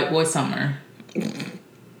about White Boy Summer.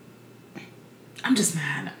 I'm just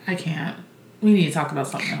mad. I can't. We need to talk about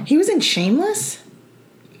something else. He was in Shameless?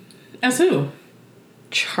 As who?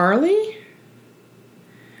 Charlie?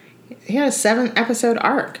 He had a 7-episode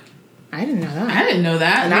arc. I didn't know that. I didn't know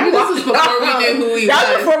that. Maybe this was before we knew who he was.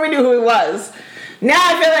 That was before we knew who he was. Now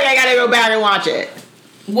I feel like I gotta go back and watch it.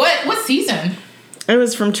 What season? It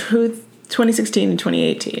was from 2016 to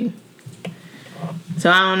 2018.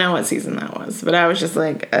 So I don't know what season that was. But I was just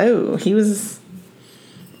like, oh, he was...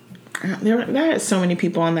 There are so many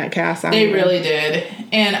people on that cast. They really did.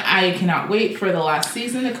 And I cannot wait for the last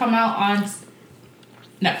season to come out on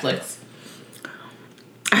Netflix.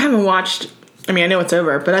 I haven't watched... I mean, I know it's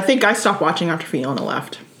over, but I think I stopped watching after Fiona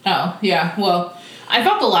left. Oh, yeah. Well, I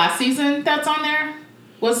thought the last season that's on there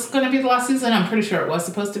was going to be the last season. I'm pretty sure it was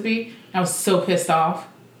supposed to be. I was so pissed off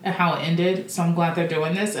at how it ended. So I'm glad they're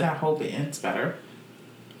doing this, and I hope it ends better.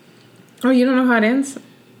 Oh, you don't know how it ends?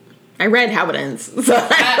 I read how it ends. So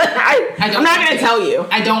I'm not going to tell you.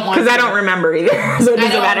 I don't want to. Because I don't remember either. So it doesn't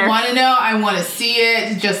matter. I don't want to know. I want to see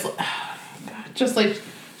it. Just like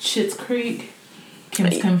Schitt's Creek,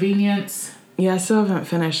 Kim's Convenience. Yeah, I still haven't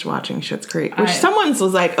finished watching Schitt's Creek. Which someone was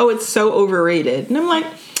like, oh, it's so overrated. And I'm like,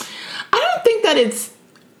 I don't think that it's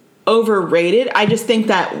overrated. I just think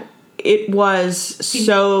that it was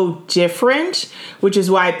so different, which is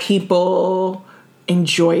why people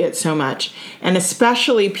enjoy it so much. And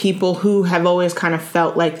especially people who have always kind of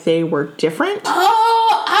felt like they were different.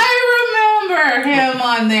 Oh, I remember him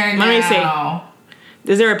on there now. Let me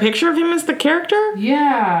see. Is there a picture of him as the character?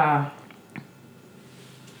 Yeah.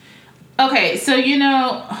 Okay, so you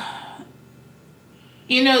know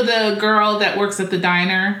the girl that works at the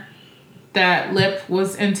diner that Lip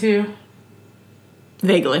was into?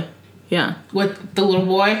 Vaguely. Yeah. With the little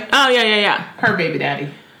boy? Oh, yeah. Her baby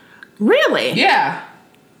daddy. Really? Yeah.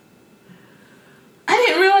 I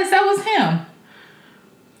didn't realize that was him.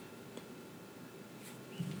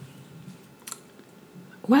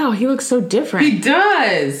 Wow, he looks so different. He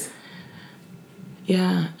does.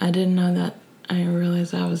 Yeah, I didn't know that. I didn't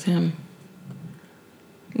realize that was him.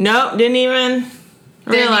 Nope, didn't even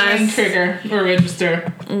realize. Didn't even trigger or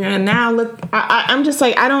register. Yeah, now look, I'm just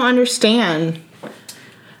like, I don't understand.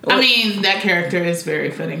 I mean, that character is very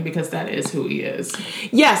fitting because that is who he is.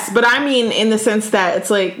 Yes, but I mean in the sense that it's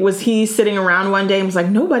like, was he sitting around one day and was like,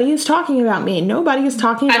 nobody is talking about me. Nobody is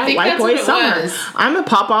talking about White Boy Summer. I'm going to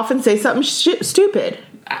pop off and say something stupid.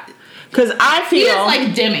 Because I feel... He is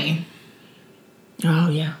like Demi. Oh,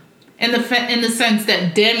 yeah. In the sense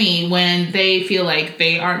that Demi, when they feel like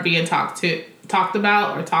they aren't being talked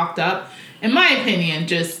about or talked up, in my opinion,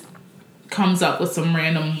 just comes up with some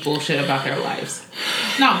random bullshit about their lives.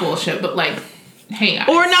 Not bullshit, but like, hey guys.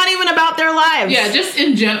 Or not even about their lives. Yeah, just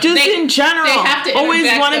in general. In general. They have to always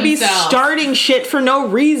want to be starting shit for no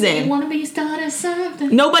reason. They want to be starting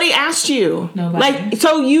something. Nobody asked you. Nobody. Like,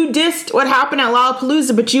 so you dissed what happened at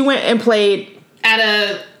Lollapalooza, but you went and played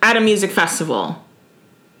at a music festival.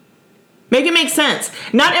 Make it make sense.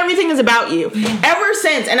 Not everything is about you. Ever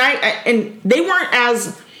since, and they weren't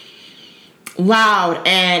as loud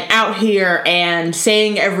and out here and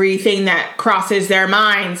saying everything that crosses their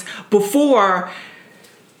minds before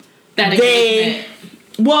that engagement.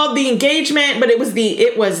 The engagement, but it was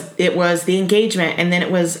the engagement, and then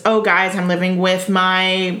it was, oh guys, I'm living with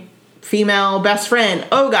my female best friend.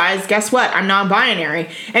 Oh guys, guess what? I'm non-binary.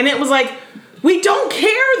 And it was like, we don't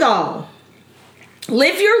care though.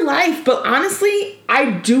 Live your life, but honestly,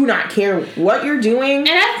 I do not care what you're doing, and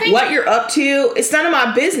I think what you're up to. It's none of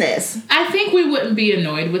my business. I think we wouldn't be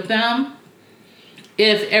annoyed with them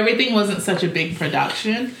if everything wasn't such a big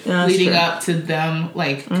production leading up to them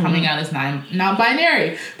coming out as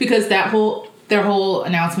non-binary. Because their whole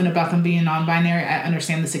announcement about them being non-binary, I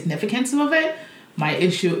understand the significance of it. My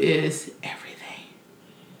issue is everything.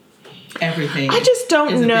 Everything. I just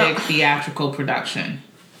don't know. A big theatrical production.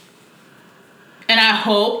 And I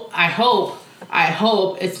hope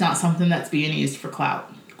it's not something that's being used for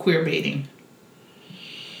clout, queer baiting.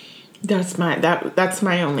 That's my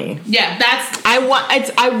only. Yeah, I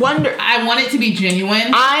wonder. I want it to be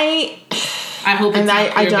genuine. I hope it's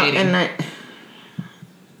not queer baiting. And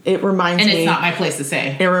it reminds me. And it's not my place to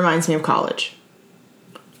say. It reminds me of college,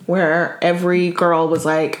 where every girl was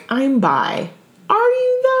like, "I'm bi." Are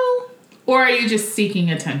you though? Or are you just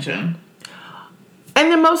seeking attention? And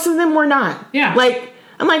then most of them were not. Yeah. Like,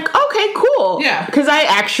 I'm like, okay, cool. Yeah. Because I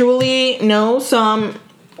actually know some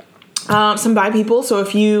bi people. So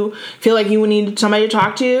if you feel like you need somebody to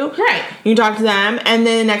talk to, right, you talk to them. And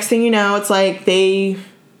then the next thing you know, it's like it's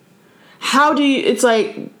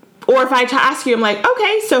like, or if I ask you, I'm like,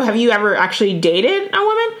 okay, so have you ever actually dated a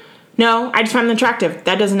woman? No, I just find them attractive.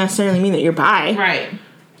 That doesn't necessarily mean that you're bi. Right.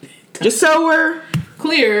 Just so we're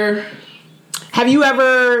clear. Have you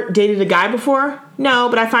ever dated a guy before? No,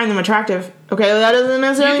 but I find them attractive. Okay, that doesn't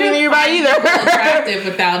necessarily mean that you're bi either. Attractive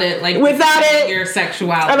without it, your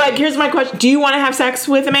sexuality. I'm like, here's my question: do you want to have sex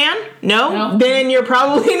with a man? No. Then you're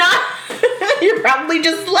probably not. You're probably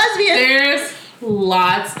just lesbian. There's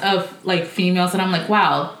lots of like females, and I'm like,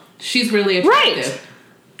 wow, she's really attractive.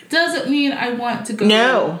 Right. Doesn't mean I want to go.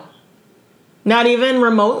 No. Not even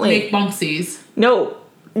remotely. Make bumpsies. No.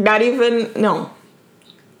 Not even. No.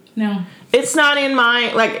 No. It's not in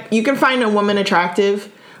my, like, you can find a woman attractive,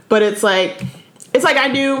 but it's like I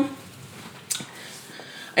knew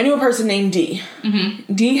a person named D.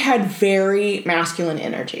 Mm-hmm. D had very masculine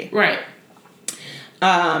energy. Right.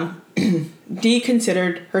 D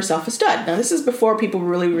considered herself a stud. Now, this is before people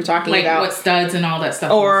really were talking like about what studs and all that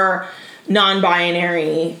stuff. Or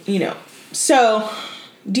non-binary, So,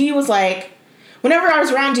 D was like, whenever I was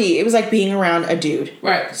around D, it was like being around a dude.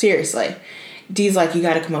 Right. Seriously. D's like, you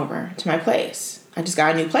got to come over to my place. I just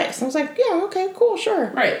got a new place. And I was like, yeah, okay, cool, sure.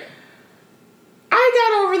 Right. I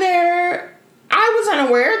got over there. I was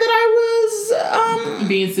unaware that I was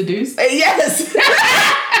being seduced. Yes.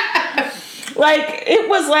 Like it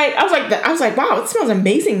was like I was like, wow, it smells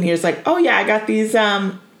amazing here. It's like, oh yeah, I got these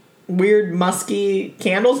weird musky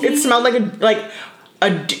candles. It smelled like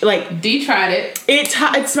D tried it.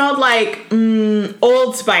 It smelled like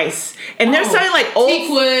Old Spice, and there's something like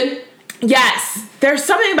teakwood. Yes, there's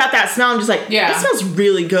something about that smell. I'm just like, that smells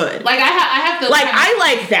really good. Like I have to like I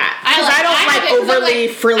like that because I don't like overly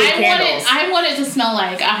frilly candles. I want it to smell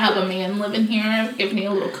like I have a man living here, give me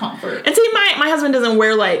a little comfort. And see, my husband doesn't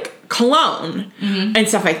wear like cologne and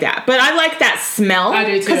stuff like that, but I like that smell. I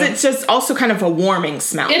do too because it's just also kind of a warming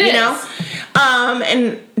smell. It is. Know.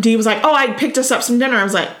 And Dee was like, "Oh, I picked us up some dinner." I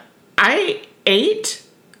was like, "I ate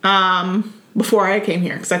before I came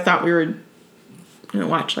here because I thought we were gonna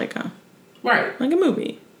watch like a." Right. Like a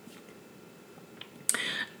movie.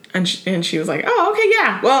 And she was like, oh, okay,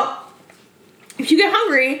 yeah. Well, if you get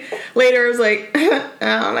hungry later, I was like,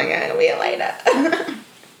 oh my God, it'll be later.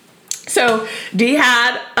 So Dee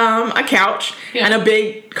had a couch and a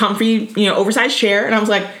big, comfy, oversized chair. And I was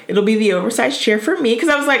like, it'll be the oversized chair for me. Because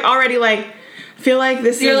I was like, already like, feel like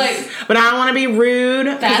this you're is, like, but I don't want to be rude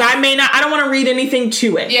because I don't want to read anything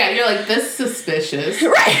to it. Yeah, you're like, this is suspicious.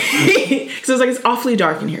 Right. Because I was like, it's awfully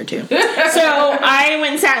dark in here too. So I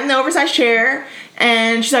went and sat in the oversized chair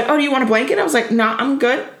and she's like, oh, do you want a blanket? I was like, no, I'm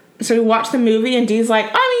good. So we watched the movie and Dee's like,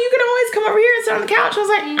 you can always come over here and sit on the couch. I was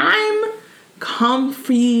like, I'm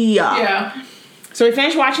comfy. Yeah. So we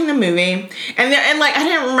finished watching the movie and like, I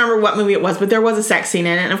didn't remember what movie it was, but there was a sex scene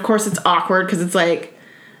in it. And of course it's awkward because it's like,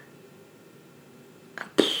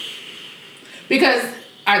 because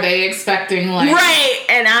are they expecting like right?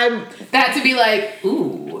 And I'm that to be like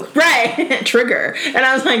ooh right trigger, and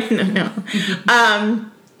I was like no.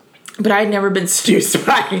 But I'd never been seduced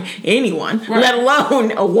by anyone, let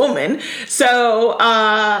alone a woman. So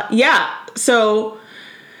so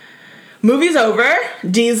movie's over.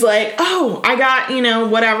 Dee's like, oh, I got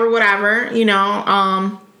whatever.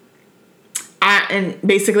 And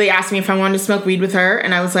basically asked me if I wanted to smoke weed with her,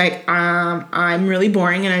 and I was like, I'm really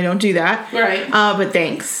boring and I don't do that. Right. But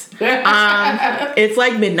thanks. It's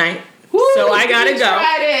like midnight. Woo, so I gotta go.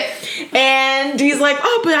 Tried it. And he's like,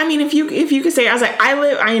 oh, but I mean, if you could say, I was like, I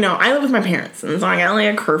live with my parents, and so I got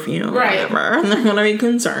like a curfew or whatever, and they're gonna be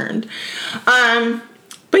concerned. But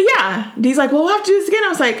yeah, he's like, well, we'll have to do this again. I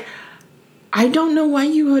was like, I don't know why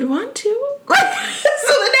you would want to.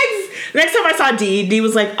 So the next time I saw D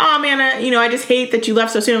was like, oh man, I just hate that you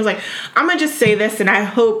left so soon. I was like, I'm gonna just say this and I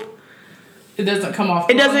hope it doesn't come off.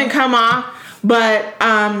 It doesn't come off, but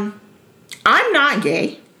I'm not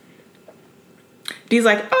gay. D's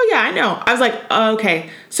like, oh yeah, I know. I was like, oh, okay.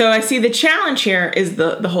 So I see the challenge here is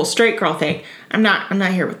the whole straight girl thing. I'm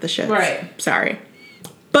not here with the shit. Right. Sorry.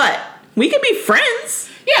 But we could be friends.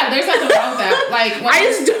 Yeah, there's nothing wrong with that. Like, I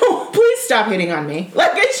just don't. Please stop hitting on me.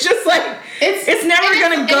 Like, it's just like it's never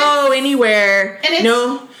gonna go anywhere. And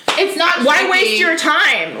it's not. Why waste your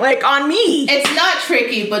time like on me? It's not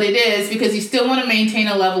tricky, but it is because you still want to maintain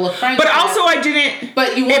a level of friendship. But also, I didn't.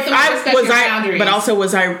 But you want them to respect your boundaries. But also,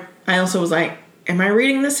 I also was like, am I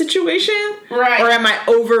reading the situation? Right. Or am I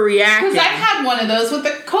overreacting? Because I've had one of those with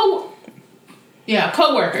a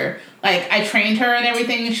coworker. Like, I trained her and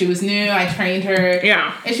everything. She was new. I trained her.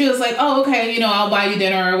 Yeah. And she was like, oh, okay, I'll buy you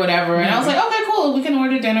dinner or whatever. And I was like, okay, cool. We can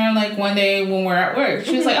order dinner, like, one day when we're at work.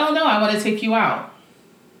 She was like, oh, no, I want to take you out.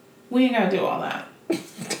 We ain't got to do all that.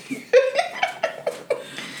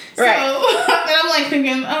 Right. So, and I'm, like,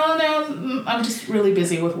 thinking, oh, no, I'm just really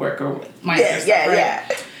busy with work or my stuff, right? Yeah.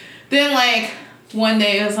 Then, like, one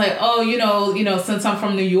day it was like, oh, you know, since I'm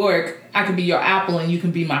from New York, I could be your apple and you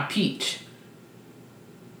can be my peach.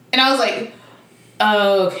 And I was like,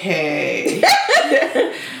 okay.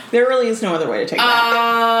 There really is no other way to take that.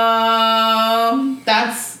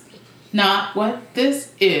 That's not what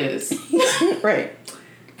this is. Right.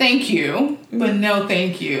 Thank you, but no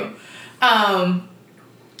thank you.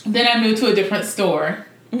 Then I moved to a different store,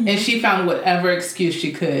 and she found whatever excuse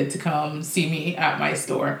she could to come see me at my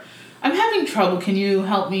store. I'm having trouble. Can you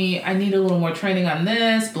help me? I need a little more training on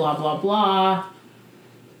this, blah, blah, blah.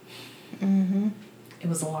 It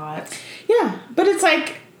was a lot. Yeah, but it's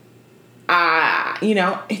like, you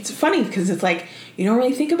know, it's funny because it's like, you don't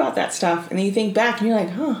really think about that stuff. And then you think back and you're like,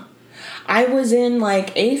 huh. I was in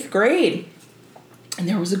like 8th grade and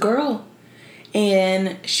there was a girl.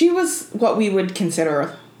 And she was what we would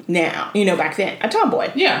consider now, you know, back then, a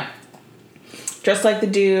tomboy. Yeah. Just like the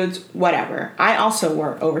dudes, whatever. I also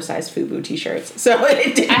wore oversized FUBU t-shirts. So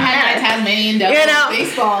it didn't I had matter. my Tasmanian devil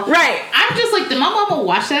baseball. Right. I'm just like, did my mama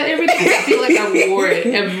watch that every day? I feel like I wore it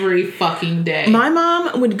every fucking day. My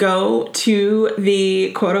mom would go to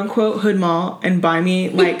the quote-unquote hood mall and buy me,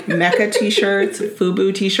 like, Mecca t-shirts,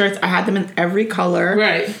 FUBU t-shirts. I had them in every color.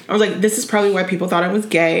 Right. I was like, this is probably why people thought I was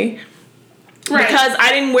gay. Right. Because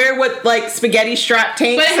I didn't wear what, like, spaghetti strap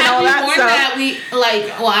tanks and all that stuff. But we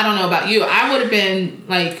like, well, I don't know about you. I would have been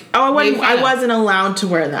like, oh, I wasn't allowed to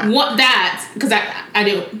wear that. What that? Because I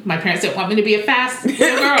didn't. My parents didn't want me to be a fast little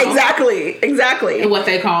girl. Exactly. What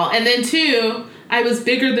they call. And then 2, I was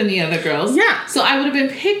bigger than the other girls. Yeah. So I would have been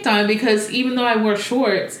picked on because even though I wore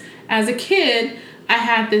shorts as a kid, I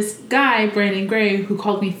had this guy Brandon Gray who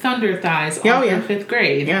called me Thunder Thighs all through 5th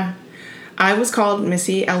grade. Yeah. I was called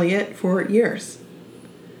Missy Elliott for years.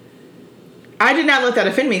 I did not let that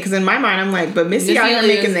offend me because in my mind I'm like, but Missy out here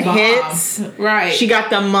making the hits. Right. She got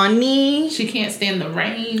the money. She can't stand the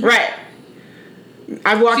rain. Right.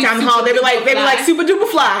 I walked down the hall. They were like super duper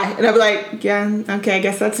fly, and I'd be like, yeah, okay, I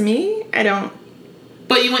guess that's me. I don't.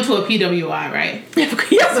 But you went to a PWI, right? Yes,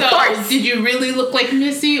 of course. Did you really look like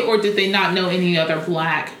Missy, or did they not know any other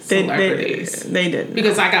black celebrities? They didn't.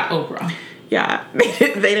 Because I got Oprah. Yeah,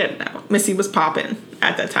 they didn't know. Missy was popping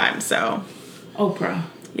at that time, so. Oprah.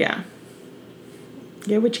 Yeah.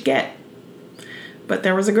 Get what you get. But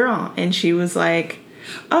there was a girl, and she was like,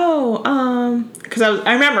 oh, because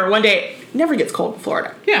I remember one day, it never gets cold in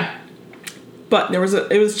Florida. Yeah. But it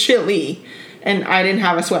was chilly, and I didn't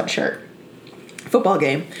have a sweatshirt. Football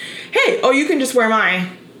game. Hey, you can just wear mine.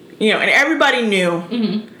 You know, and everybody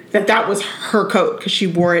knew that was her coat because she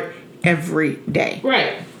wore it every day.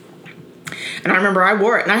 Right. And I remember I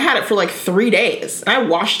wore it, and I had it for like 3 days. And I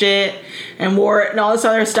washed it and wore it and all this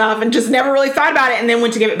other stuff and just never really thought about it, and then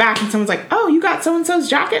went to give it back, and someone's like, oh, you got so-and-so's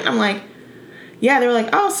jacket? And I'm like, yeah. They were like,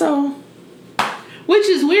 oh, so. Which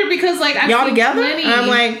is weird because, like, I've y'all seen together? plenty. And I'm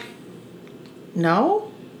like,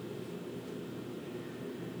 no.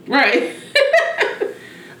 Right.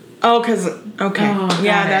 Oh, because, okay. Oh,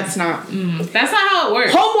 yeah, that's not. That's not how it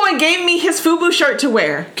works. Homeboy gave me his FUBU shirt to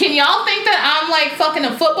wear. Can y'all think that I'm, like, fucking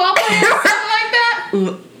a football player or something like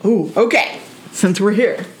that? Ooh, okay. Since we're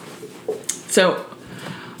here. So,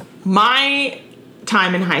 my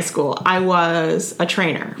time in high school, I was a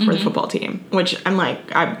trainer for the football team, which I'm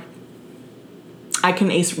like, I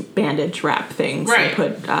can ace bandage wrap things and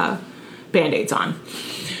put Band-Aids on.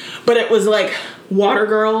 But it was like water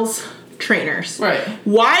girls, trainers. Right.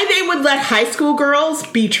 Why they would let high school girls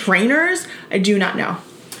be trainers, I do not know.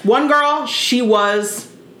 One girl, she was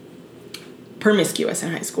promiscuous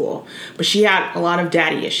in high school, but she had a lot of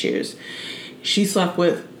daddy issues. She slept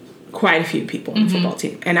with quite a few people in the football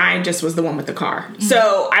team, and I just was the one with the car.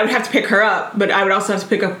 So I would have to pick her up, but I would also have to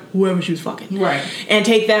pick up whoever she was fucking. Right. And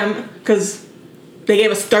take them, because they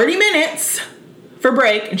gave us 30 minutes for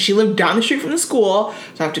break, and she lived down the street from the school,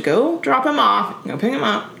 so I have to go drop him off, go pick him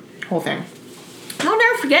up, whole thing. I'll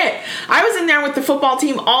never forget. I was in there with the football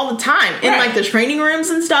team all the time, in like the training rooms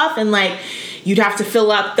and stuff, and like you'd have to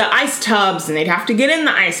fill up the ice tubs, and they'd have to get in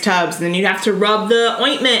the ice tubs, and then you'd have to rub the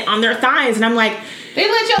ointment on their thighs, and I'm like, they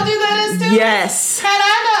let y'all do that as students? yes. Had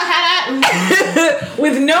I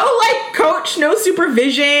with no like coach, no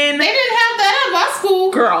supervision. They didn't have that at my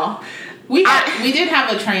school. Girl. We did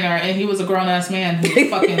have a trainer, and he was a grown-ass man who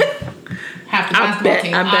fucking half the basketball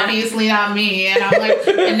team. Obviously not me. And I'm like,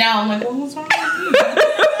 and now I'm like, well, what's wrong with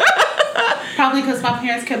you? Probably because my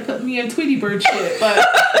parents kept putting me in Tweety Bird shit, but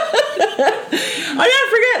I never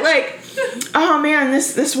forget, like, oh man,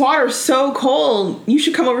 this water's so cold. You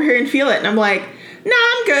should come over here and feel it. And I'm like, nah,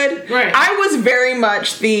 I'm good. Right. I was very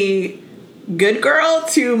much the good girl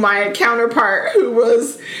to my counterpart who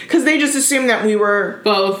was, because they just assumed that we were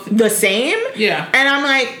both the same. Yeah. And I'm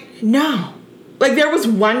like, no, like, there was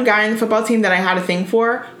one guy in the football team that I had a thing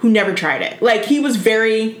for who never tried it. Like, he was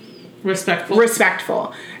very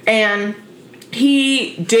respectful. And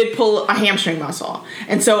he did pull a hamstring muscle.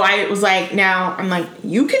 And so I was like, now, I'm like,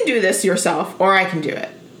 you can do this yourself or I can do it.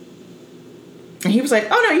 And he was like,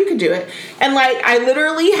 oh, no, you can do it. And, like, I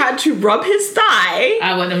literally had to rub his thigh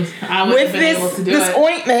with this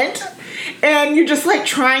ointment. And you're just, like,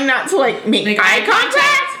 trying not to, like, make eye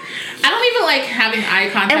contact. I don't even like having eye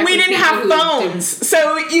contact. And we didn't have phones.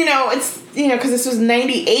 So, you know, it's, you know, because this was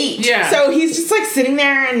 98. Yeah. So he's just, like, sitting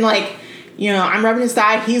there and, like, you know, I'm rubbing his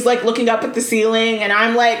thigh. He's, like, looking up at the ceiling. And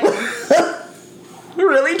I'm, like,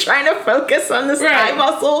 really trying to focus on this thigh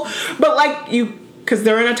muscle. But, like, because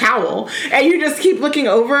they're in a towel, and you just keep looking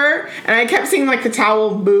over, and I kept seeing, like, the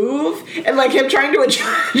towel move, and, like, him trying to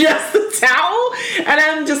adjust the towel, and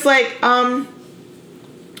I'm just like, are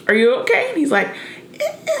you okay? And he's like,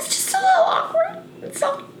 it's just a little awkward.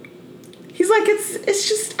 He's like, it's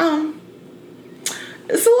just, it's a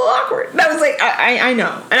little awkward. And I was like, I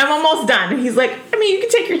know, and I'm almost done. And he's like, I mean, you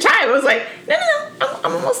can take your time. I was like, no,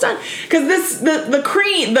 I'm almost done. Because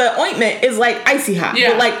the ointment is, like, icy hot,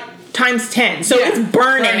 but, like, times 10. So it's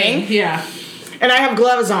burning. Yeah. And I have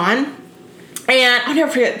gloves on. And I'll never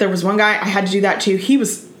forget, there was one guy, I had to do that too. He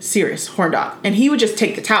was serious, horned up. And he would just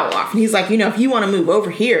take the towel off. And he's like, you know, if you want to move over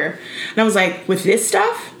here. And I was like, with this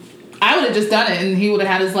stuff? I would have just done it and he would have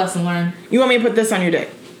had his lesson learned. You want me to put this on your dick?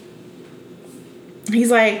 And he's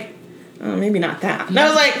like, oh, maybe not that. And I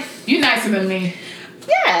was like, you're nicer than me.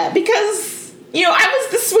 Yeah, because, you know, I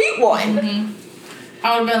was the sweet one. Mm-hmm.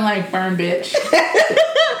 I would have been like, burn, bitch.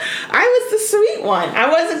 I was the sweet one. I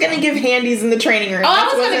wasn't going to give handies in the training room. Oh, I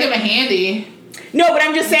was going to give a handy. No, but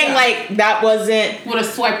I'm just saying, like, that wasn't... Would have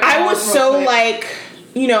swiped. I was so, like,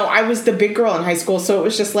 you know, I was the big girl in high school, so it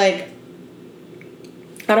was just like,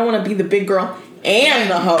 I don't want to be the big girl and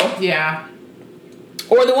the hoe. Yeah.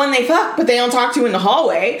 Or the one they fuck, but they don't talk to in the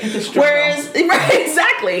hallway. Whereas, right,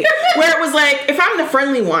 exactly. Where it was like, if I'm the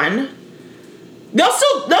friendly one... They'll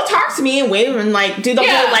talk to me and wave and, like, do the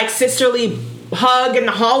whole, like, sisterly hug in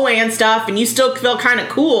the hallway and stuff, and you still feel kind of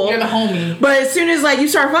cool. You're the homie. But as soon as, like, you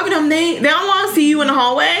start fucking them, they don't want to see you in the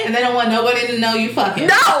hallway. And they don't want nobody to know you fucking.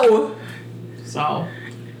 No! So.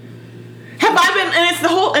 Have I been, and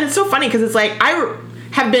it's so funny, because it's like, I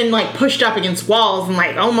have been, like, pushed up against walls and,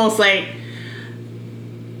 like, almost, like,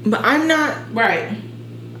 but I'm not. Right.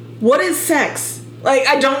 What is sex? Like,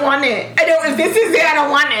 I don't want it. If this is it, I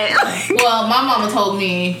don't want it. Well, my mama told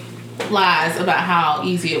me lies about how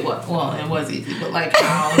easy it was. Well, it was easy, but, like,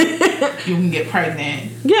 how you can get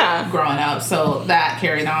pregnant growing up. So that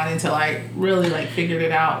carried on until I really, like, figured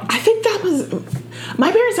it out. I think that was...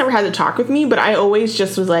 My parents never had to talk with me, but I always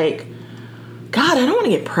just was like, God, I don't want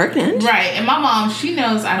to get pregnant. Right. And my mom, she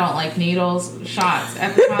knows I don't like needles, shots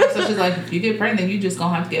at the time. So she's like, if you get pregnant, you just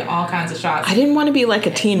gonna have to get all kinds of shots. I didn't want to be like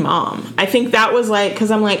a teen mom. I think that was like, because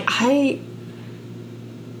I'm like, I'm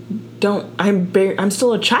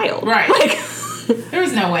still a child. Right. Like, there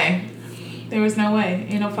was no way. Ain't no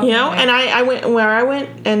fucking way. You know, and I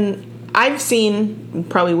went, and I've seen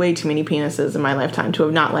probably way too many penises in my lifetime to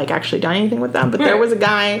have not, like, actually done anything with them. But there was a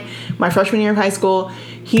guy, my freshman year of high school,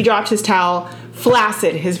 he dropped his towel,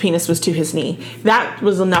 flaccid, his penis was to his knee. That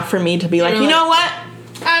was enough for me to be like, you know what?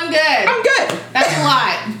 I'm good. That's a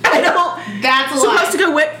lot. I don't. That's a lot. Supposed to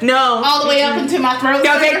go whip? No. All the way up into my throat?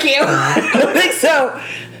 No, thank you. I don't think so.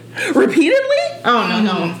 Repeatedly? Oh,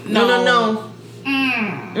 no.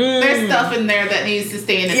 There's stuff in there that needs to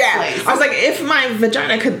stay in its place. I was like, if my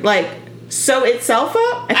vagina could, like, sew itself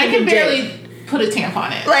up, I can barely put a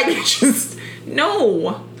tampon in. Like, just,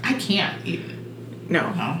 no. I can't even. No.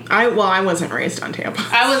 I wasn't raised on tampons.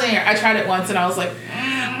 I wasn't here. I tried it once and I was like,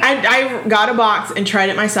 I got a box and tried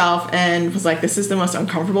it myself and was like, this is the most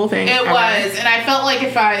uncomfortable thing ever. Was. And I felt like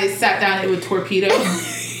if I sat down, it would torpedo. And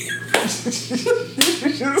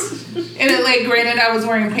it, like, granted, I was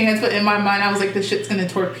wearing pants, but in my mind, I was like, this shit's gonna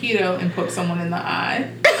torpedo and poke someone in the eye.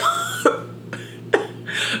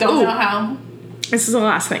 Don't know how. This is the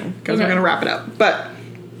last thing, because we're gonna wrap it up. But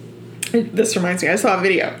this reminds me, I saw a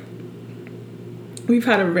video. We've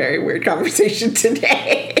had a very weird conversation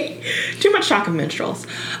today. Too much talk of minstrels.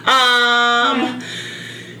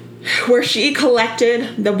 Where she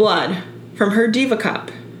collected the blood from her diva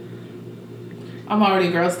cup. I'm already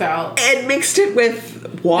grossed out. And mixed it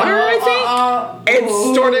with water, I think. And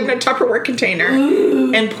stored it in a Tupperware container.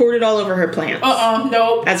 And poured it all over her plants.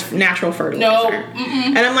 Nope. As natural fertilizer. Nope.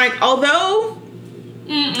 And I'm like, although...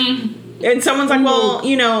 And someone's like, well,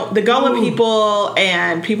 you know, the Gullah people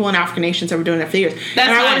and people in African nations have been doing it for years. That's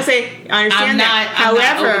and I want to say, I understand that.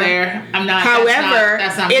 However, I'm not. However,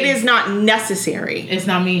 that's not it me. is not necessary. It's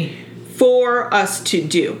not me. for us to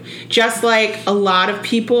do. Just like a lot of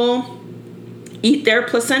people eat their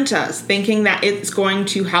placentas thinking that it's going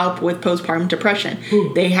to help with postpartum depression.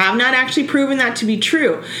 Ooh. They have not actually proven that to be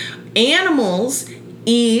true. Animals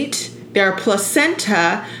eat their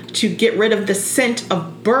placenta to get rid of the scent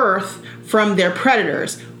of birth from their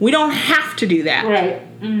predators. We don't have to do that.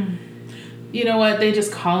 Right. Mm. You know what? They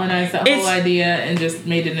just colonized that whole idea and just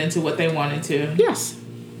made it into what they wanted to. Yes.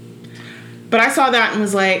 But I saw that and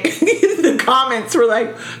was like, the comments were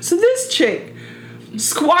like, so this chick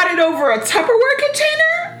squatted over a Tupperware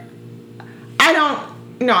container? I'm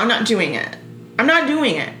not doing it. I'm not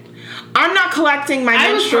doing it. I'm not collecting my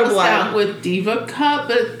menstrual blood. I was out with Diva Cup,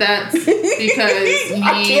 but that's because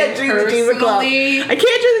I can't do the Diva Cup. I can't do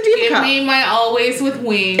the Diva Cup. Give me my always with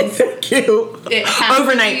wings. Thank you.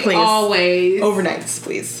 Overnight, please. Always. Overnights,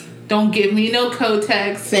 please. Don't give me no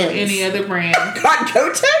Kotex or any other brand. God,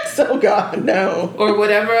 Kotex? Oh God, no. Or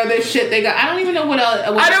whatever other shit they got. I don't even know what else.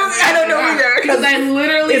 I don't know either. Because I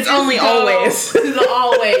literally it's only always. To the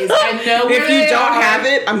always. I know where if you don't have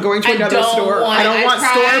it, I'm going to another store. I don't want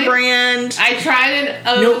store brand. I tried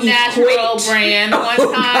an natural brand one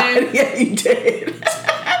time. God, yeah, you did.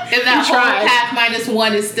 And that whole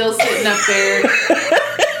 1/2 is still sitting up there.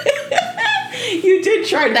 You did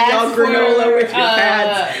try to yell granola with your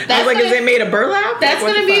pads. I was like, is it made of burlap? That's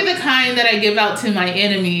going to be the kind that I give out to my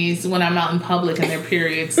enemies when I'm out in public and their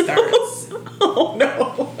period starts. Oh,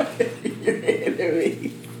 no. Your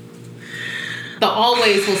enemy. The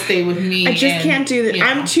always will stay with me. I just can't do that.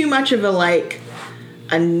 I'm too much of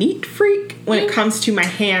a neat freak when it comes to my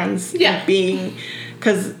hands. Yeah.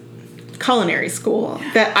 Because culinary school,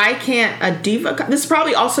 that I can't, a diva. This is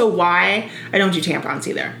probably also why I don't do tampons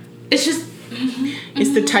either. It's just...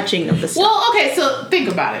 It's the touching of the stuff. Well, okay, so think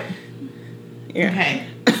about it. Yeah. Okay.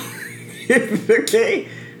 Okay.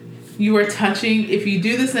 You are touching, if you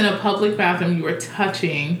do this in a public bathroom, you are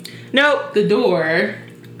touching the door.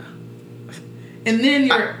 And then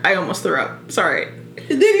you're... I almost threw up. Sorry.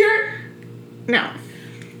 And then you're... No.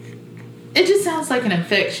 It just sounds like an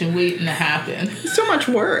infection waiting to happen. It's so much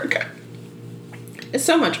work. It's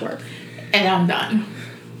so much work. And I'm done.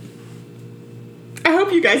 I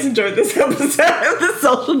hope you guys enjoyed this episode of The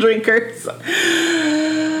Social Drinkers.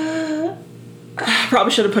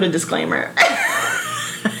 Probably should have put a disclaimer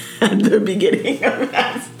at the beginning of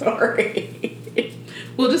that story.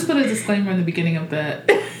 We'll just put a disclaimer in the beginning of the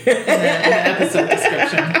episode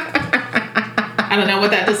description. I don't know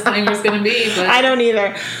what that disclaimer is going to be, but I don't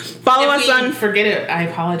either. Follow us on... Forget it. I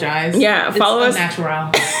apologize. Yeah, follow us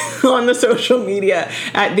on the social media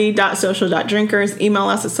at the.social.drinkers. Email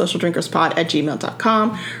us at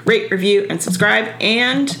socialdrinkerspod@gmail.com. Rate, review, and subscribe.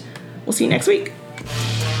 And we'll see you next week.